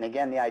 And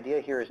again, the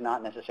idea here is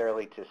not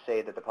necessarily to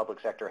say that the public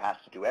sector has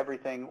to do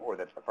everything or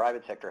that the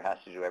private sector has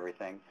to do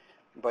everything,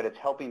 but it's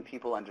helping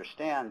people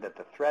understand that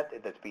the threat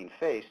that's being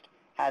faced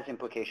has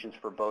implications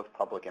for both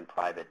public and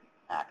private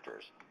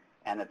actors,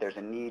 and that there's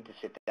a need to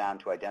sit down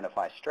to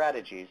identify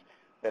strategies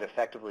that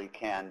effectively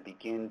can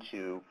begin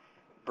to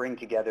bring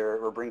together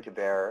or bring to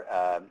bear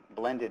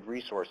blended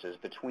resources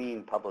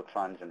between public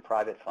funds and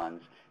private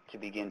funds to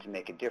begin to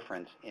make a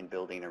difference in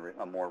building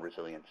a more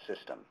resilient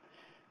system.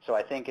 So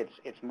I think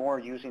it's more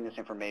using this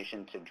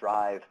information to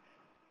drive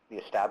the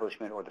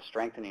establishment or the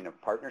strengthening of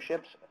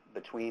partnerships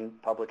between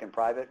public and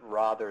private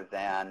rather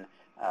than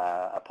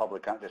a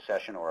public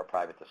discussion or a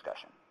private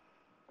discussion.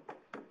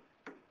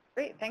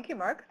 Great. Thank you,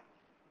 Mark.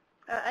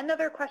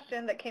 Another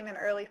question that came in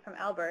early from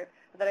Albert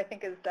that I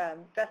think is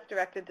best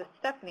directed to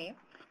Stephanie.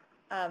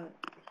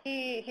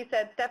 He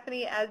said,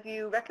 Stephanie, as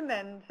you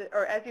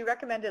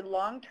recommended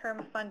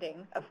long-term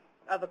funding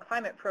of a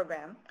climate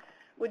program,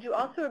 would you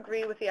also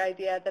agree with the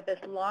idea that this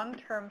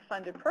long-term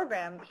funded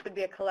program should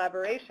be a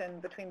collaboration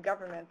between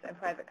governments and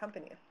private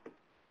companies?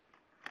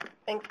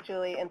 Thanks,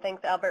 Julie, and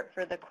thanks, Albert,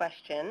 for the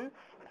question.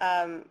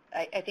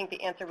 I think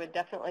the answer would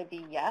definitely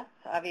be yes.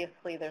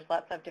 Obviously, there's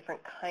lots of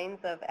different kinds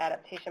of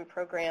adaptation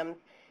programs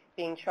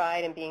being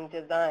tried and being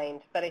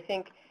designed, but I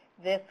think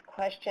this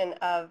question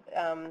of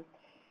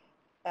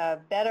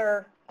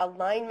better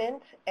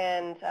alignment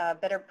and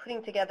better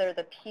putting together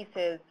the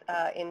pieces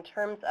in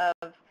terms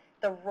of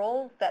the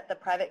roles that the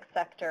private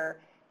sector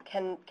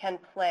can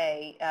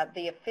play,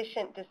 the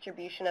efficient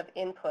distribution of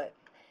inputs,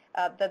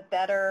 the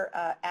better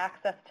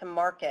access to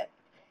markets,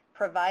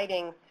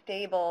 providing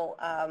stable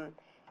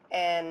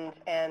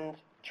and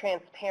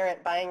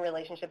transparent buying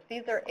relationships.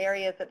 These are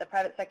areas that the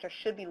private sector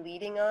should be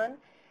leading on,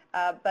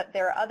 but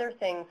there are other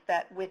things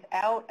that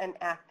without an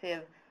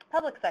active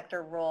public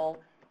sector role,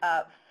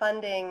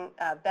 funding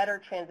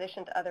better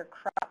transition to other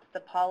crops, the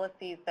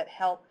policies that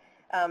help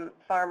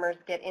farmers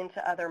get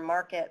into other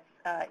markets,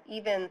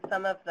 even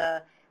some of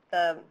the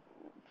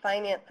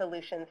finance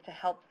solutions to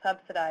help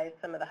subsidize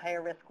some of the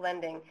higher risk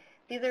lending.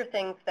 These are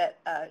things that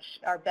are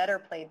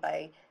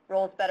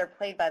roles better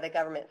played by the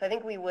government. So I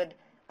think we would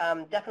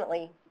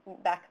definitely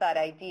back that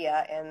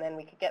idea, and then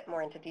we could get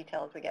more into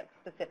detail as we get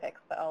specifics,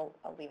 but I'll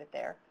leave it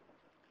there.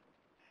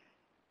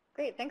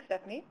 Great, thanks,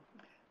 Stephanie.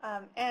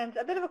 And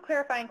a bit of a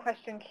clarifying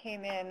question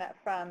came in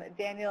from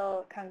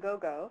Daniel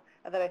Kangogo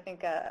that I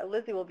think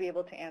Lizzie will be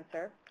able to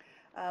answer,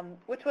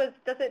 which was,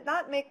 does it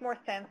not make more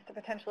sense to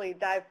potentially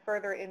dive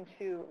further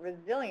into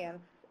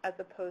resilience as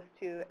opposed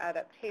to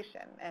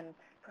adaptation? And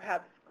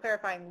perhaps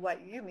clarifying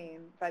what you mean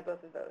by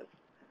both of those.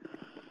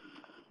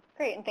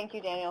 Great, and thank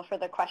you, Daniel, for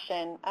the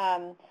question.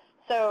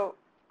 So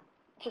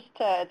just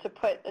to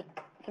put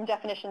some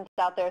definitions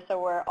out there so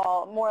we're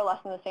all more or less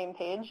on the same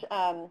page.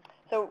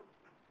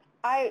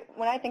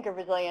 When I think of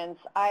resilience,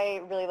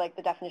 I really like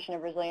the definition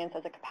of resilience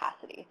as a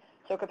capacity.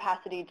 So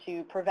capacity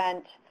to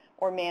prevent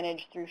or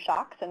manage through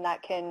shocks, and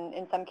that can,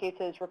 in some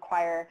cases,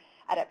 require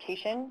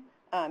adaptation,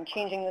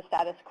 changing the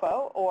status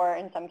quo, or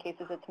in some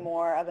cases it's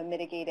more of a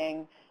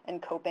mitigating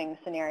and coping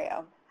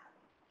scenario.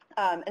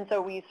 And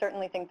so we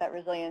certainly think that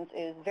resilience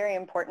is very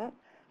important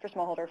for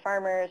smallholder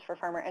farmers, for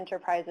farmer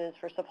enterprises,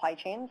 for supply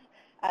chains,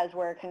 as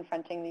we're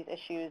confronting these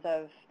issues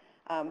of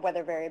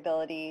weather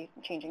variability,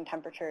 changing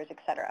temperatures, et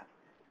cetera.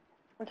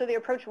 And so the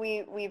approach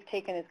we've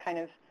taken is kind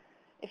of,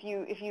 if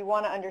you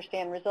want to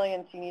understand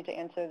resilience, you need to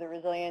answer the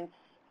resilience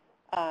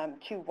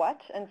to what,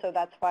 and so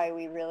that's why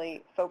we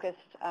really focused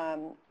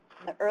in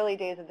the early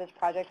days of this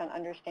project on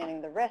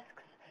understanding the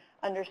risks,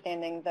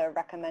 understanding the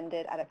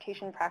recommended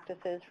adaptation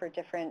practices for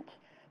different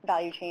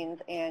value chains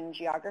and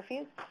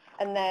geographies,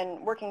 and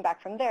then working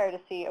back from there to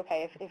see,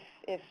 okay,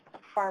 if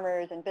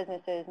farmers and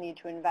businesses need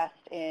to invest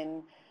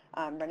in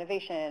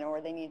renovation,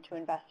 or they need to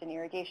invest in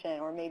irrigation,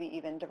 or maybe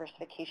even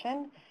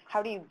diversification,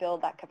 how do you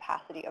build that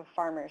capacity of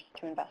farmers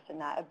to invest in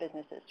that, of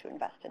businesses to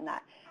invest in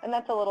that? And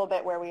that's a little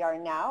bit where we are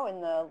now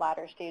in the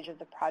latter stage of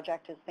the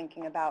project, is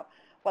thinking about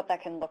what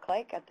that can look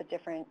like at the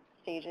different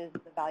stages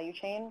of the value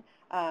chain,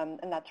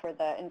 and that's where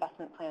the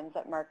investment plans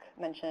that Mark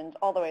mentioned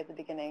all the way at the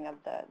beginning of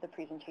the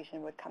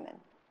presentation would come in.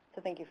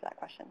 So thank you for that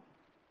question.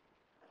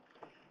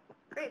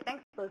 Great,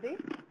 thanks, Lizzie.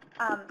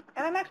 And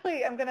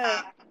I'm going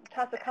to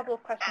toss a couple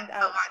of questions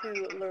out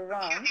to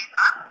Laurent.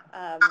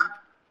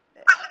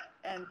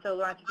 And so,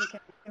 Laurent, if you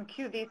can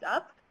cue these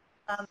up.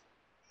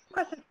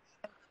 Question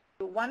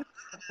one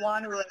from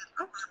Juan Rueda,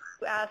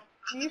 who asked,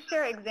 can you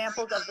share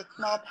examples of the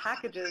small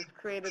packages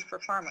created for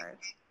farmers?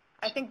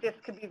 I think this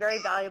could be very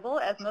valuable,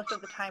 as most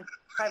of the time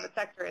the private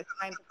sector is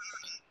trying to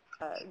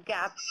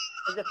gaps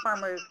as if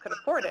farmers could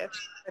afford it,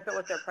 if it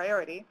was their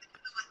priority.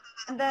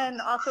 And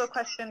then also a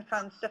question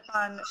from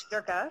Stefan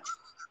Jurka,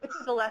 which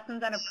of the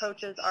lessons and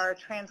approaches are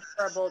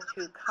transferable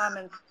to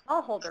common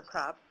smallholder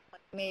crops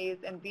like maize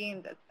and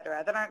beans, et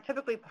cetera, that aren't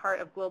typically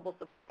part of global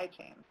supply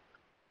chains?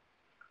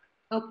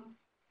 Oh,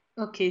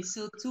 okay,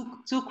 so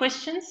two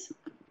questions.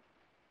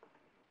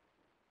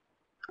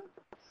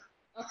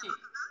 Okay,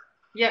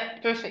 yeah,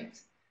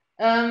 perfect.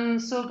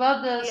 So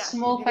about the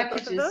small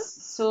packages,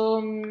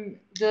 so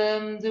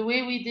the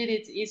way we did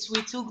it is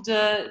we took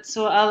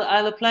so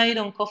I'll apply it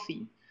on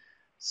coffee.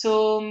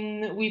 So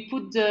we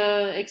put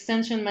the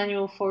extension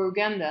manual for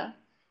Uganda,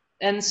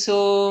 and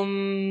so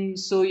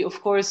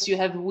of course you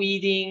have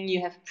weeding,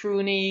 you have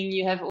pruning,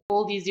 you have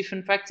all these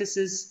different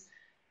practices,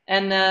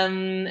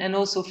 and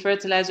also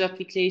fertilizer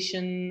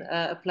application,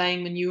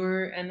 applying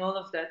manure, and all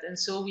of that. And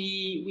so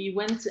we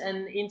went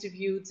and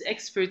interviewed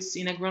experts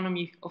in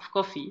agronomy of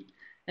coffee,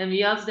 and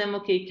we asked them,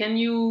 okay, can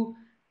you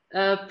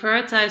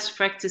prioritize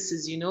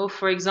practices? You know,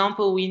 for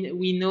example,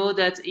 we know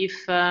that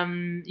if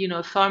you know,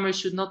 a farmer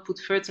should not put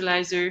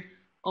fertilizer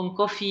on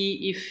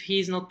coffee if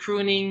he's not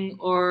pruning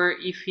or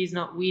if he's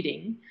not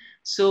weeding.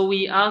 So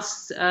we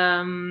asked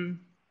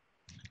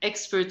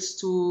experts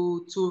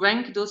to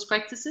rank those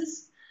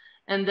practices,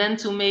 and then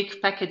to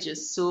make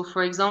packages. So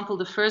for example,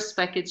 the first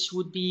package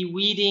would be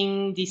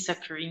weeding,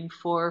 desuckering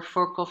for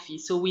coffee.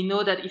 So we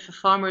know that if a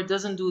farmer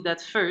doesn't do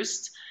that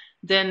first,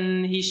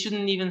 then he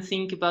shouldn't even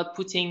think about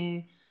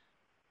putting,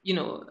 you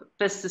know,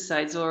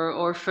 pesticides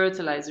or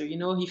fertilizer. You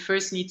know, he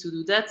first needs to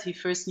do that. He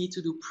first needs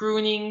to do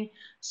pruning.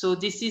 So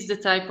this is the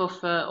type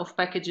of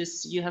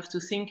packages you have to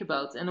think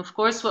about. And of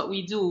course, what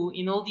we do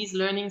in all these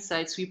learning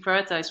sites, we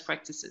prioritize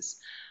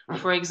practices.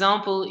 For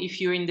example,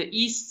 if you're in the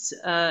east,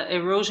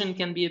 erosion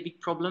can be a big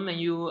problem. And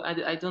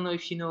I don't know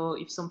if you know,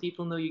 if some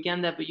people know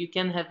Uganda, but you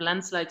can have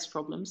landslides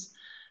problems.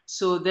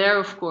 So there,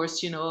 of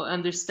course, you know,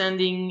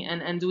 understanding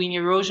and doing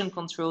erosion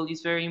control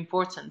is very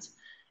important.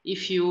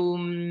 If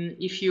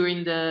you're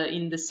in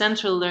the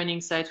central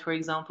learning site, for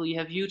example, you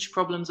have huge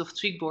problems of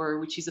twig borer,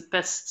 which is a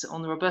pest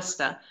on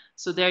Robusta.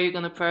 So there you're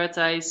going to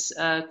prioritize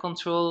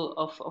control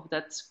of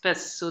that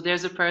pest. So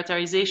there's a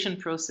prioritization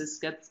process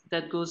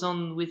that goes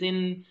on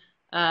within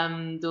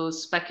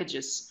those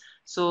packages.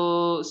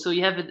 So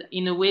you have,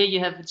 in a way, you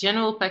have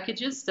general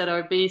packages that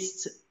are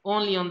based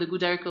only on the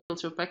good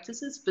agricultural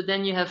practices, but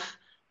then you have,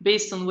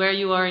 based on where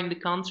you are in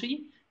the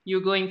country,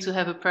 you're going to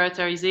have a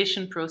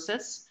prioritization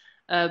process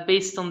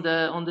based on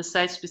the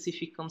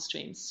site-specific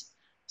constraints.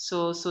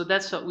 So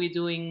that's what we're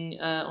doing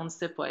on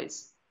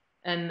Stepwise,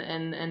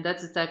 and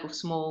that's the type of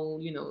small,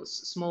 you know,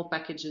 small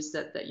packages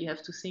that you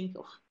have to think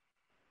of.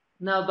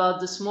 Now about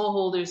the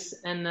smallholders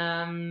and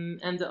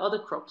the other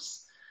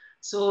crops.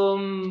 So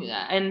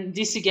and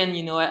this again,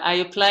 you know, I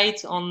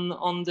applied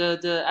on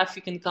the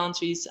African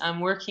countries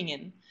I'm working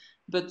in.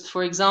 But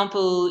for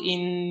example,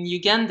 in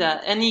Uganda,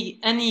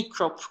 any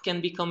crop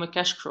can become a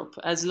cash crop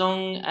as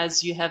long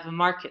as you have a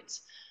market.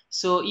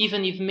 So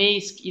even if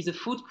maize is a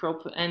food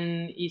crop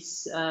and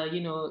is,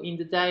 you know, in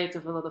the diet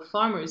of a lot of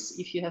farmers,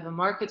 if you have a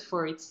market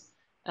for it,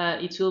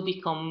 it will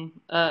become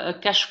a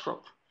cash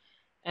crop.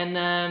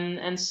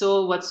 And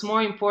so what's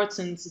more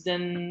important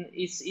then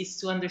is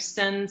to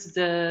understand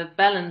the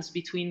balance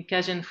between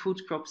cash and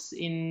food crops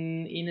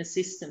in a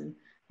system.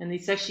 And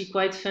it's actually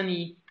quite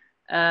funny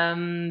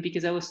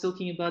because I was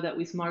talking about that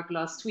with Mark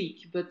last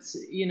week. But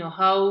you know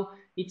how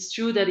it's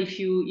true that if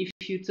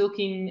you're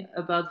talking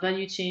about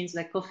value chains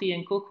like coffee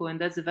and cocoa, and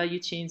that's the value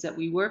chains that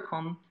we work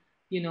on,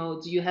 you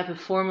know, do you have a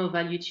formal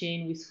value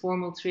chain with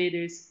formal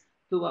traders?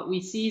 But what we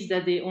see is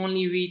that they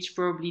only reach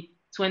probably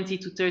 20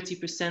 to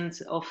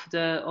 30% of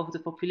the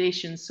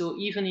population. So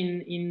even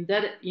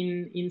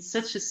in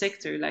such a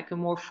sector, like a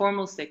more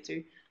formal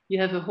sector, you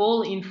have a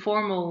whole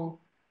informal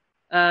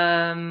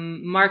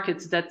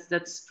market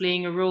that's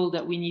playing a role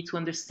that we need to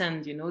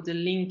understand, you know, the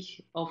link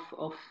of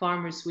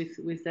farmers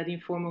with that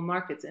informal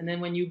market. And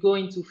then when you go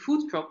into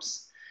food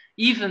crops,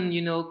 even,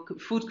 you know,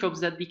 food crops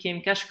that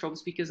became cash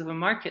crops because of a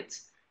market,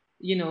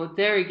 you know,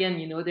 there again,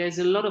 you know, there's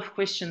a lot of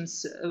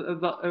questions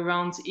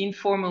around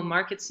informal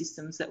market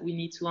systems that we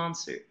need to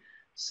answer.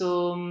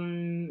 So,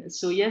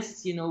 so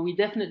yes, you know, we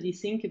definitely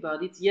think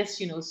about it. Yes,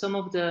 you know, some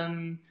of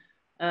the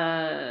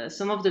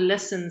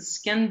lessons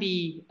can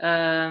be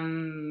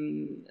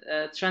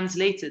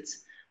translated,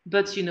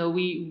 but you know,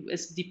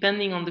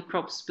 depending on the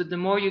crops. But the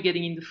more you're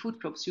getting in the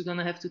food crops, you're going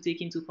to have to take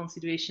into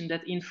consideration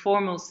that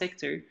informal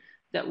sector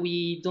that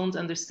we don't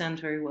understand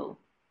very well.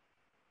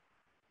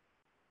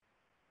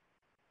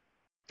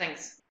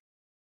 Thanks.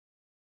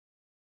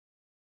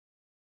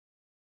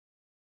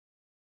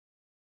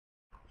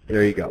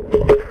 There you go.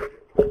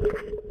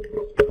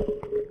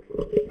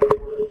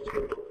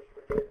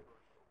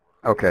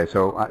 Okay,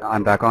 so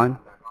I'm back on?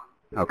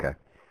 Okay.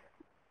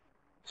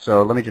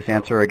 So let me just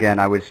answer again.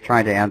 I was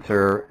trying to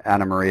answer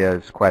Anna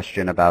Maria's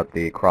question about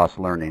the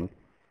cross-learning.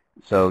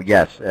 So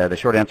yes, the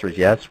short answer is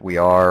yes. We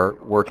are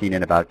working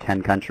in about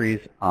 10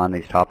 countries on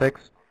these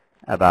topics,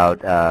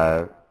 about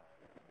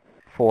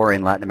 4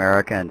 in Latin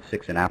America and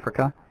 6 in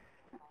Africa.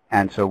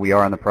 And so we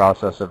are in the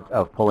process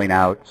of pulling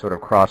out sort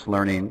of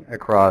cross-learning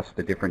across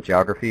the different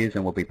geographies,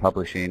 and we'll be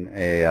publishing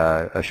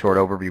a short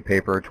overview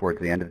paper towards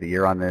the end of the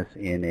year on this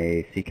in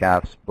a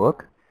CCAF's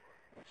book.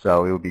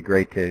 So it would be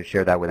great to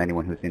share that with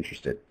anyone who's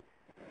interested.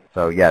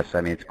 So yes,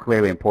 I mean, it's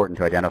clearly important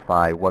to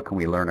identify what can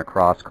we learn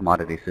across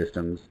commodity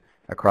systems,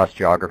 across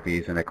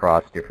geographies, and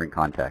across different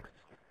contexts.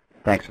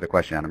 Thanks for the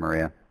question, Anna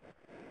Maria.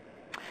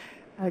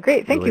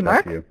 Great. Thank you,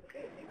 Mark.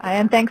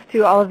 And thanks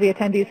to all of the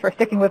attendees for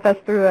sticking with us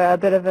through a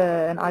bit of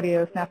an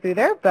audio snafu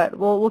there, but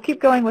we'll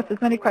keep going with as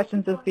many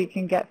questions as we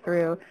can get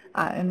through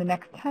in the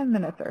next 10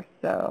 minutes or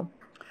so.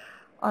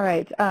 All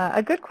right.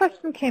 A good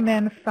question came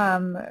in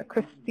from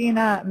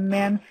Christina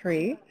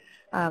Manfrey,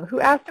 who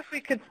asked if we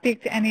could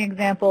speak to any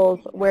examples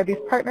where these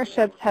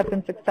partnerships have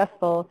been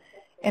successful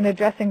in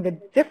addressing the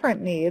different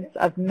needs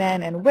of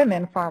men and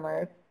women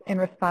farmers in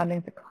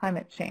responding to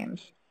climate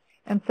change.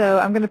 And so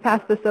I'm going to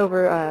pass this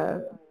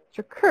over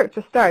to Kurt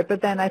to start,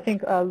 but then I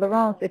think,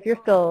 Laurence, if you're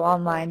still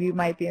online, you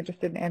might be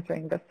interested in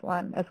answering this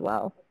one as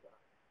well.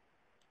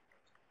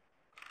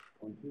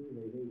 Are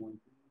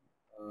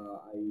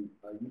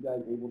you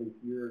guys able to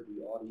hear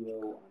the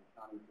audio? I'm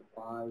counting to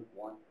 5.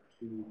 1,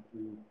 2,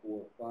 3,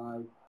 4,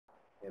 5.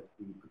 If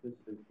the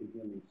participants can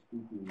hear me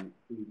speaking,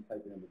 please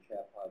type it in the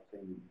chat pod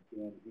saying you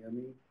can hear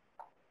me.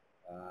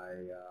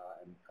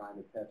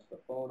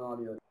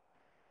 audio.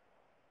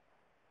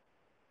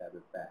 Have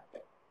it back.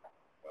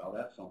 Well,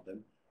 that's something.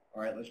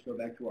 All right, let's go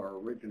back to our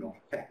original.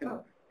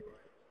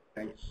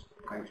 Thanks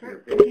for your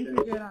patience.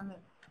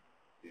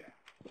 Yeah.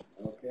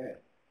 Okay.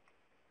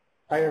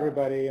 Hi,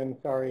 everybody, and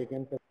sorry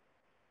again for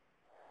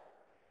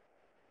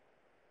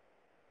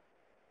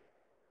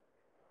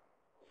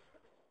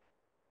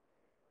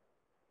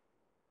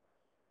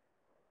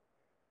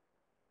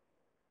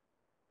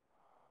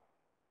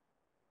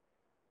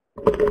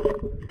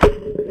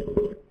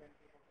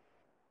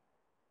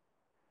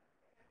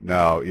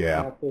No,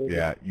 yeah,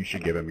 you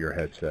should give him your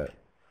headset.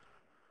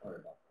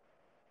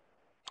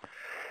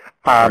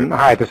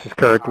 Hi, this is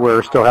Kurt.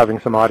 We're still having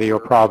some audio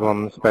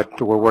problems,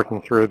 but we're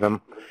working through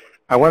them.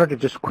 I wanted to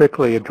just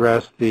quickly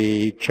address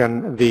the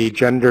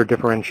gender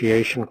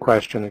differentiation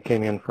question that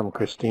came in from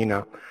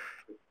Christina.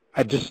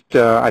 I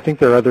think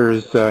there are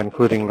others,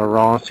 including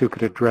Laurence, who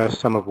could address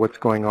some of what's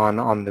going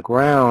on the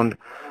ground,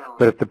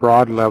 but at the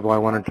broad level, I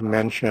wanted to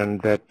mention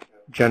that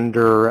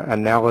gender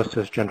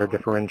analysis, gender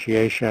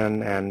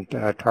differentiation, and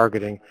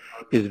targeting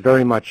is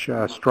very much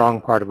a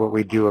strong part of what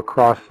we do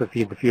across the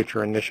Feed the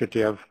Future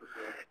initiative.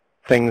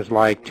 Things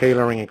like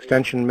tailoring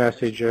extension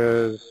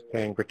messages,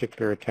 paying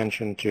particular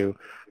attention to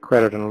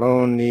credit and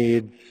loan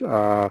needs,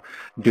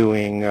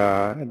 doing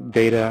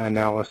data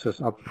analysis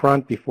up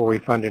front before we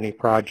fund any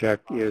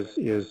project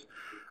is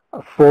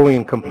fully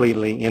and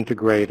completely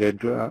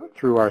integrated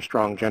through our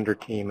strong gender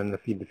team in the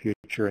Feed the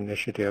Future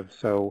initiative.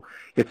 So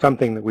it's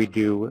something that we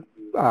do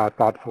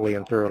thoughtfully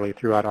and thoroughly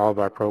throughout all of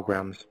our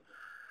programs.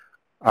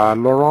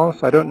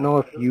 Laurence, I don't know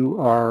if you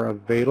are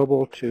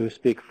available to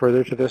speak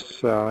further to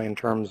this in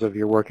terms of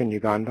your work in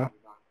Uganda.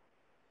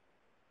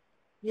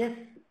 Yes,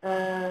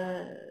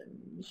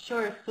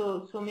 sure.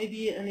 So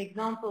maybe an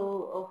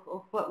example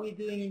of what we're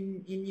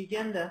doing in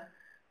Uganda.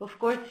 Of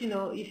course, you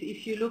know,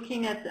 if you're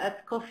looking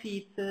at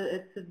coffee,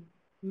 it's a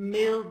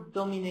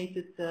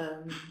male-dominated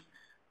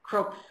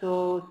crop.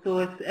 So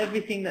it's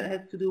everything that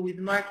has to do with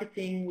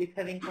marketing, with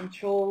having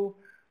control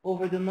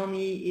over the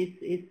money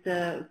is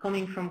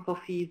coming from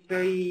coffee.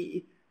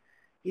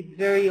 It's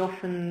very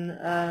often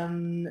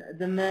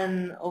the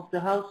man of the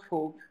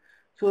household,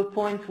 to a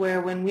point where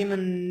when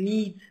women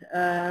need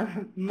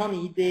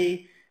money,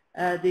 they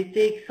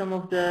take some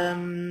of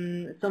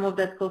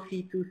that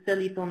coffee to sell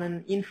it on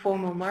an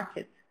informal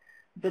market.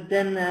 But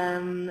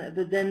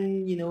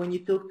then you know, when you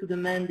talk to the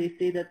men, they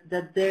say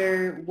that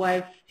their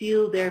wives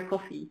steal their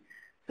coffee.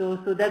 So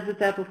that's the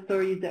type of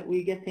stories that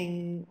we're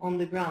getting on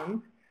the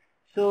ground.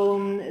 So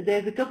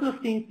there's a couple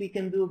of things we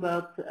can do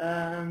about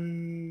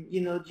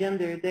you know,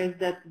 gender. There's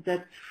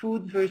that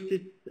food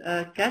versus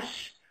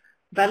cash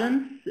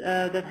balance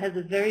that has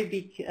a very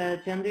big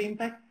gender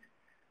impact,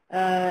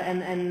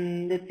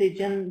 and let's say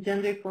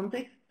gender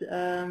context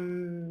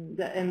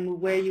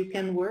and where you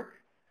can work.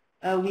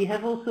 We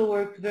have also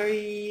worked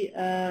very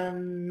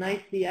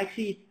nicely.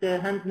 Actually, it's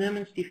the Hans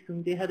Neumann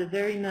Stiftung. They had a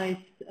very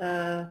nice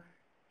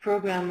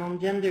program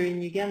on gender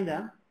in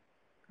Uganda,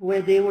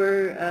 where they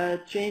were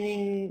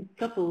training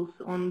couples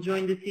on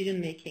joint decision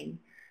making.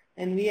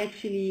 And we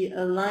actually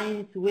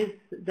aligned with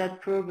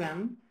that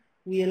program.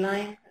 We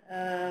aligned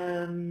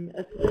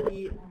a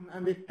study on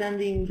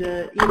understanding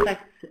the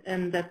impact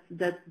and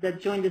that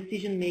joint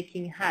decision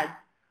making had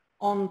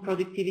on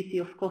productivity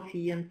of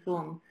coffee and so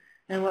on.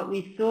 And what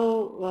we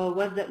saw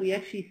was that we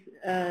actually,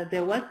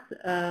 there was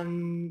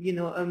you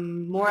know,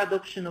 more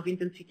adoption of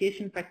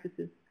intensification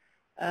practices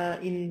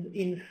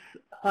in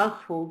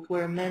households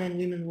where men and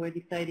women were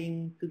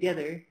deciding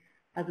together,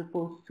 as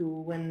opposed to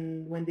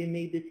when they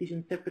made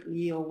decisions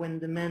separately or when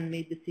the men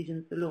made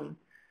decisions alone.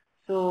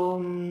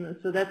 So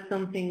that's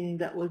something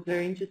that was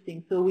very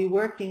interesting. So we're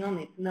working on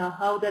it. Now,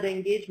 how that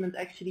engagement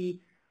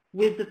actually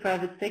with the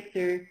private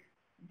sector,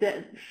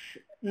 that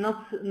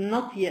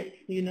not yet.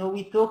 You know,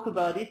 we talk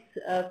about it.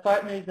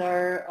 Partners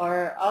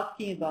are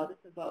asking about it,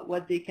 about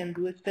what they can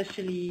do,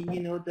 especially, you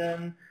know,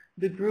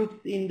 the groups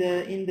in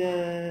the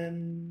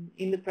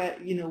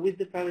you know, with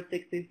the private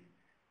sector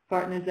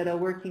partners that are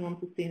working on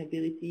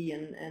sustainability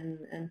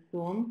and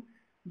so on.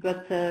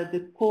 But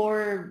the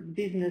core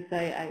business,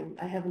 I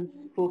haven't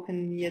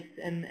spoken yet,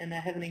 and I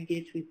haven't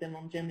engaged with them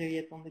on gender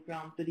yet on the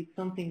ground, but it's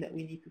something that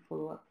we need to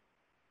follow up.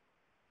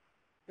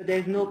 But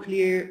there's no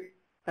clear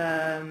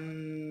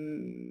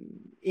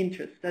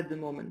interest at the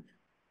moment.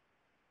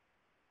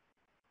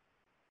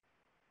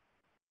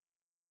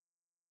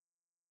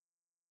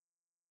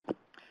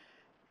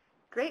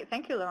 Great,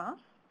 thank you, Laurence.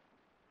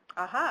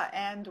 Aha,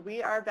 and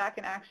we are back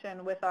in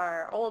action with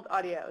our old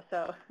audio,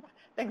 so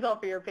thanks all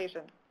for your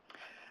patience.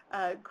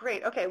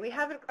 Great, okay, we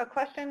have a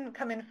question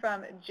coming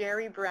from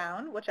Jerry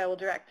Brown, which I will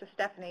direct to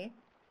Stephanie.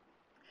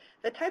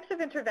 The types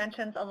of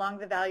interventions along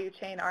the value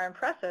chain are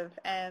impressive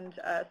and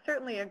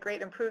certainly a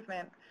great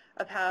improvement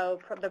of how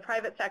the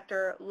private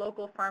sector,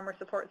 local farmer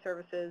support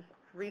services,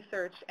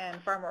 research, and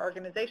farmer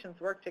organizations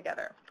work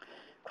together.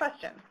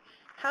 Question.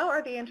 How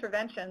are the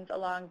interventions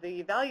along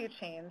the value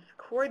chains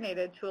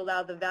coordinated to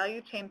allow the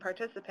value chain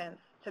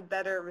participants to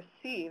better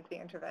receive the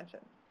intervention?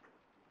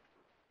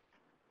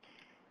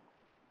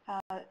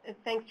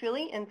 Thanks,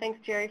 Julie, and thanks,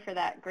 Jerry, for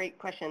that great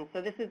question.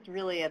 So this is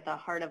really at the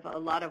heart of a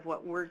lot of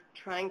what we're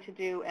trying to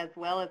do, as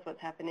well as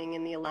what's happening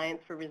in the Alliance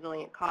for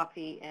Resilient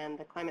Coffee and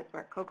the Climate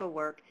Smart Cocoa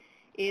work,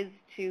 is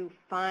to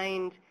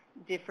find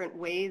different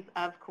ways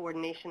of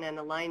coordination and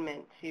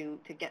alignment to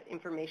get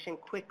information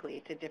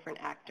quickly to different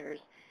actors.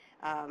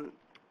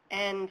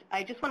 And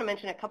I just want to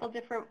mention a couple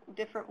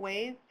different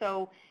ways.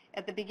 So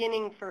at the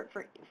beginning,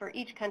 for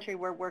each country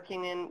we're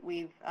working in,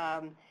 we've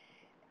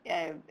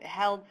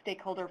held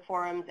stakeholder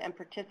forums and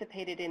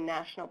participated in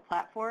national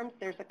platforms.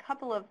 There's a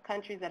couple of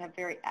countries that have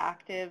very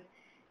active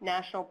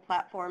national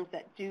platforms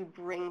that do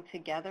bring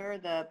together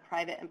the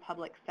private and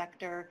public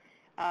sector.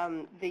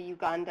 The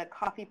Uganda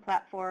Coffee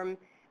Platform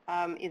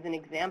is an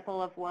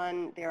example of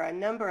one. There are a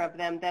number of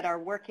them that are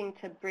working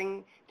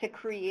to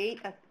create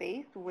a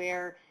space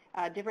where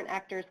different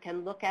actors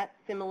can look at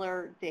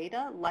similar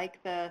data, like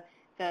the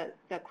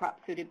crop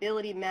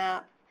suitability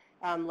maps,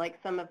 like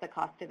some of the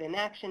cost of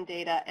inaction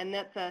data, and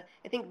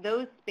I think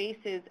those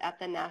spaces at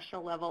the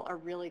national level are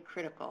really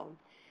critical.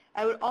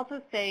 I would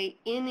also say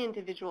in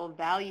individual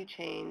value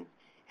chains,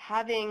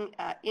 having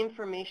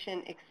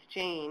information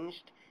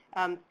exchanged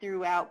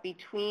throughout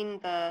between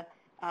the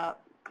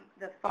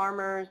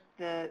farmers,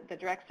 the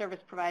direct service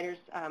providers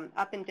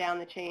up and down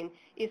the chain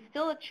is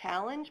still a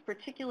challenge,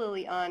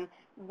 particularly on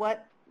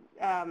what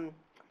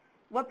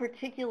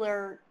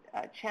particular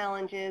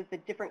challenges, the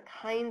different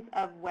kinds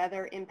of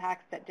weather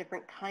impacts that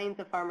different kinds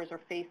of farmers are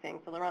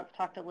facing. So Laurent's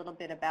talked a little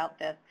bit about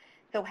this.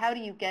 So how do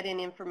you get in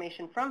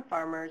information from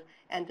farmers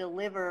and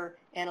deliver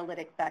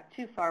analytics back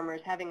to farmers,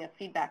 having a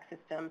feedback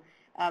system?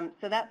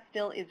 So that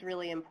still is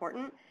really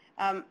important.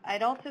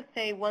 I'd also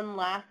say one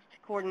last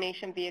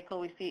coordination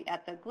vehicle we see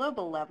at the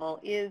global level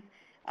is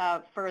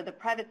for the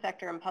private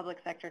sector and public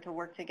sector to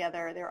work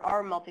together. There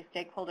are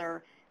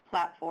multi-stakeholder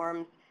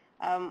platforms.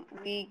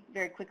 We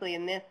very quickly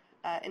in this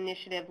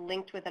initiative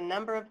linked with a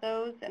number of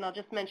those, and I'll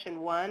just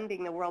mention one,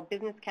 being the World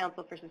Business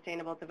Council for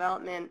Sustainable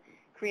Development,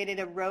 created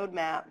a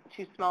roadmap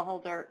to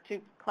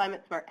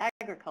climate smart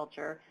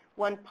agriculture.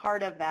 One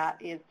part of that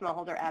is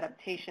smallholder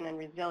adaptation and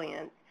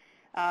resilience.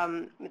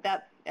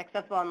 That's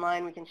accessible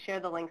online. We can share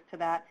the links to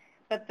that.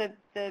 But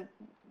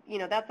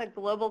that's a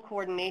global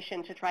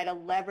coordination to try to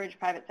leverage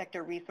private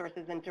sector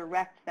resources and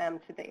direct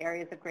them to the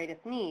areas of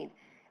greatest need.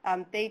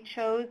 They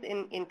chose,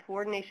 in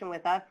coordination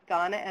with us,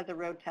 Ghana as a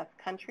road test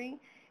country,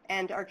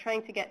 and are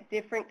trying to get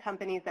different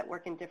companies that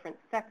work in different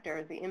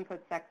sectors, the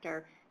input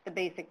sector, the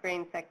basic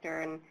grain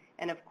sector,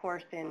 and of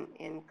course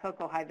in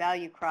cocoa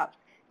high-value crops,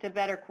 to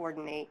better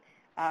coordinate.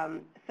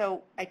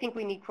 So I think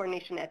we need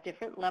coordination at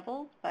different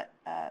levels, but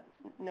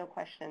no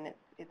question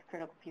it's a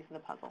critical piece of the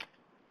puzzle.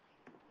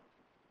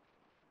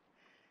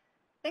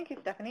 Thank you,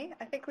 Stephanie.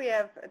 I think we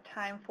have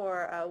time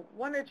for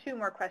one or two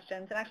more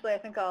questions, and actually I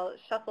think I'll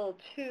shuffle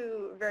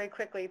two very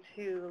quickly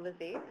to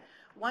Lizzie.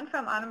 One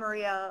from Ana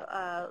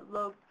Maria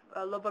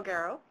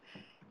Lobogero.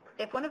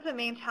 If one of the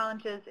main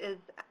challenges is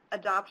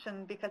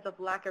adoption because of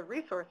lack of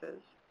resources,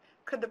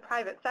 could the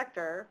private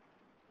sector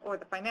or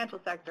the financial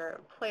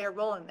sector play a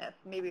role in this,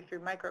 maybe through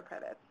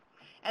microcredits?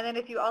 And then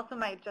if you also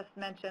might just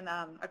mention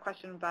a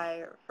question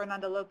by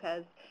Fernando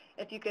Lopez,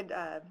 if you could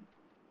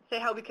say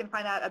how we can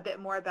find out a bit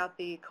more about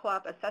the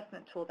co-op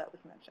assessment tool that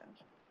was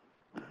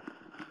mentioned.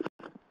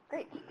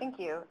 Great, thank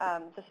you.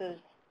 This is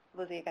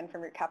Lizzie again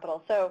from Root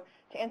Capital. So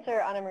to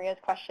answer Ana Maria's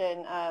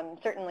question,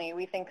 certainly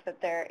we think that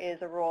there is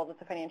a role that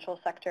the financial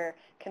sector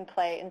can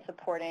play in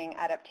supporting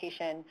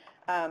adaptation.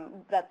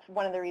 That's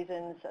one of the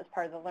reasons, as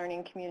part of the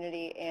learning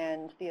community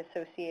and the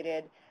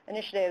associated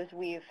initiatives,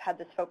 we've had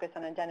this focus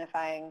on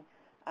identifying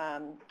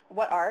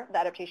what are the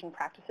adaptation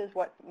practices,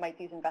 what might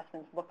these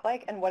investments look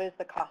like, and what is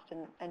the cost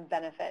and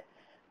benefit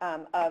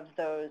of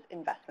those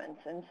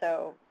investments. And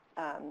so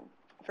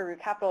for Root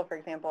Capital, for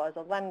example, as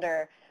a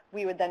lender,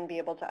 we would then be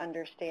able to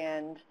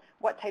understand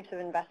what types of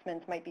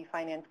investments might be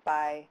financed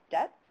by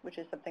debt, which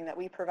is something that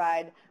we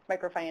provide.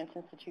 Microfinance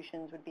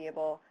institutions would be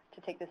able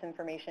to take this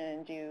information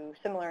and do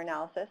similar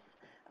analysis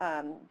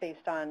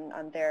based on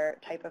their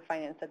type of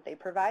finance that they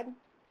provide.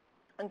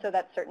 And so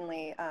that's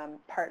certainly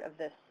part of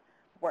this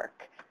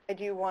work. I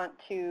do want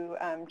to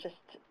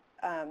just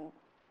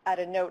add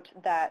a note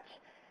that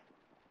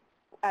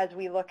as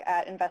we look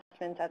at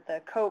investments at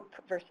the COPE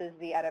versus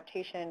the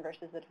adaptation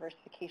versus the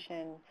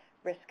diversification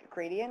risk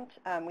gradient,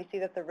 we see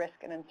that the risk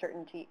and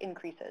uncertainty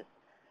increases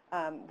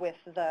with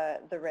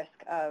the risk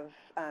of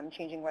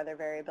changing weather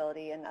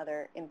variability and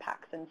other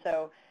impacts. And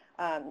so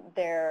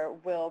there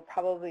will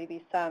probably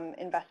be some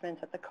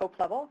investments at the COPE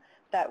level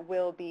that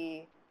will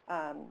be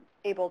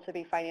able to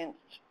be financed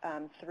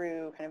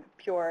through kind of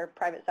pure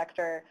private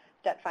sector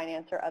debt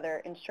finance or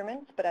other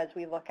instruments. But as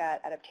we look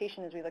at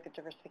adaptation, as we look at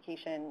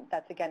diversification,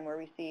 that's again where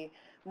we see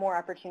more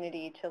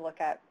opportunity to look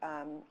at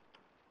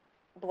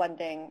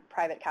blending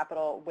private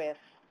capital with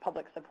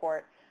public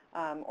support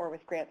or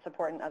with grant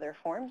support in other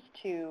forms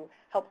to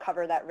help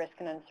cover that risk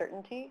and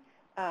uncertainty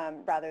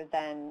rather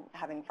than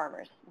having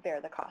farmers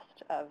bear the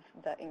cost of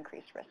the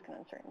increased risk and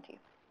uncertainty.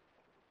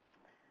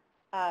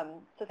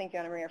 So thank you,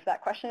 Ana Maria, for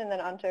that question. And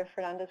then on to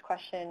Fernando's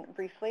question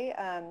briefly.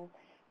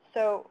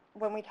 So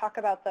when we talk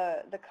about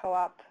the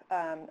co-op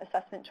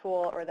assessment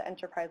tool or the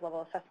enterprise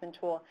level assessment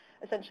tool,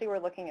 essentially we're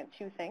looking at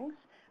two things.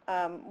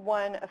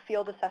 One, a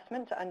field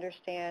assessment to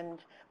understand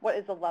what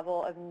is the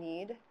level of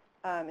need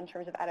in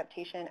terms of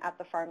adaptation at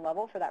the farm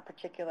level for that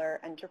particular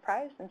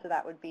enterprise. And so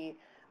that would be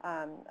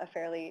a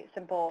fairly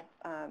simple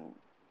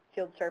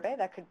field survey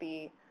that could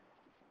be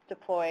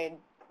deployed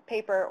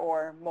paper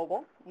or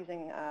mobile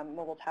using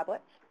mobile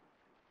tablets.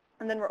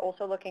 And then we're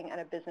also looking at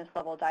a business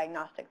level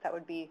diagnostic that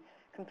would be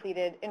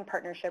completed in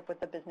partnership with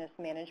the business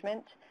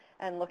management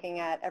and looking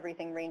at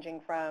everything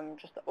ranging from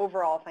just the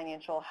overall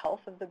financial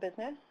health of the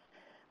business,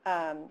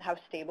 how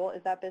stable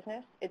is that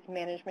business, its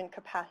management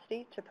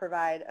capacity to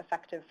provide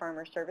effective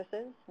farmer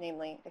services,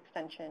 namely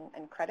extension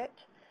and credit,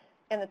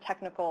 and the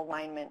technical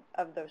alignment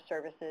of those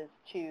services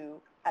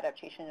to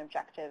adaptation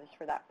objectives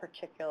for that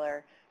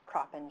particular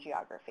crop and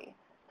geography.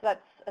 So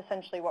that's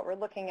essentially what we're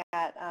looking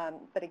at,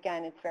 but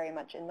again, it's very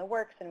much in the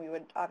works, and we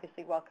would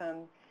obviously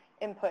welcome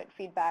input,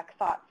 feedback,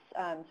 thoughts.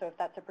 So if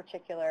that's a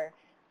particular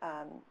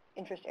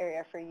interest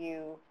area for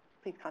you,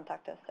 please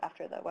contact us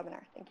after the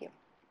webinar. Thank you.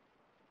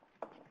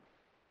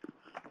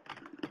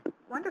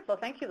 Wonderful.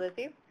 Thank you,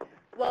 Lizzie.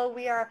 Well,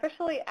 we are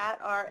officially at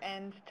our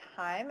end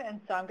time,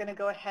 and so I'm going to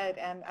go ahead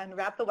and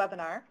wrap the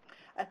webinar.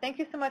 Thank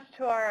you so much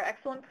to our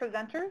excellent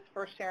presenters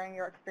for sharing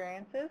your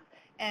experiences,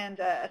 and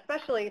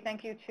especially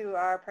thank you to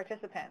our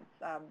participants.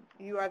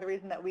 You are the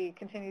reason that we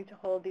continue to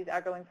hold these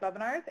Agrilinks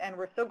webinars, and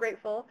we're so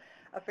grateful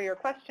for your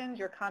questions,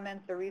 your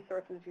comments, the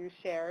resources you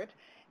shared,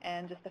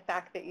 and just the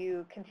fact that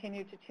you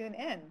continue to tune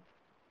in.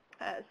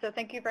 So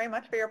thank you very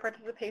much for your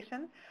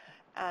participation.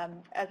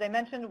 As I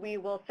mentioned, we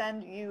will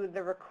send you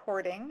the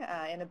recording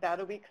in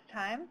about a week's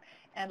time,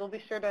 and we'll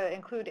be sure to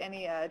include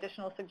any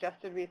additional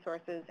suggested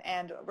resources.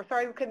 And we're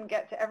sorry we couldn't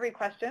get to every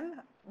question,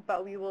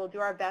 but we will do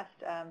our best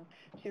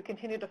to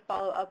continue to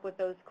follow up with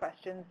those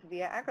questions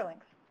via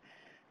Agrilinks.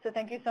 So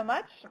thank you so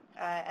much,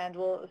 and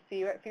we'll see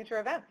you at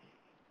future events.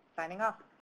 Signing off.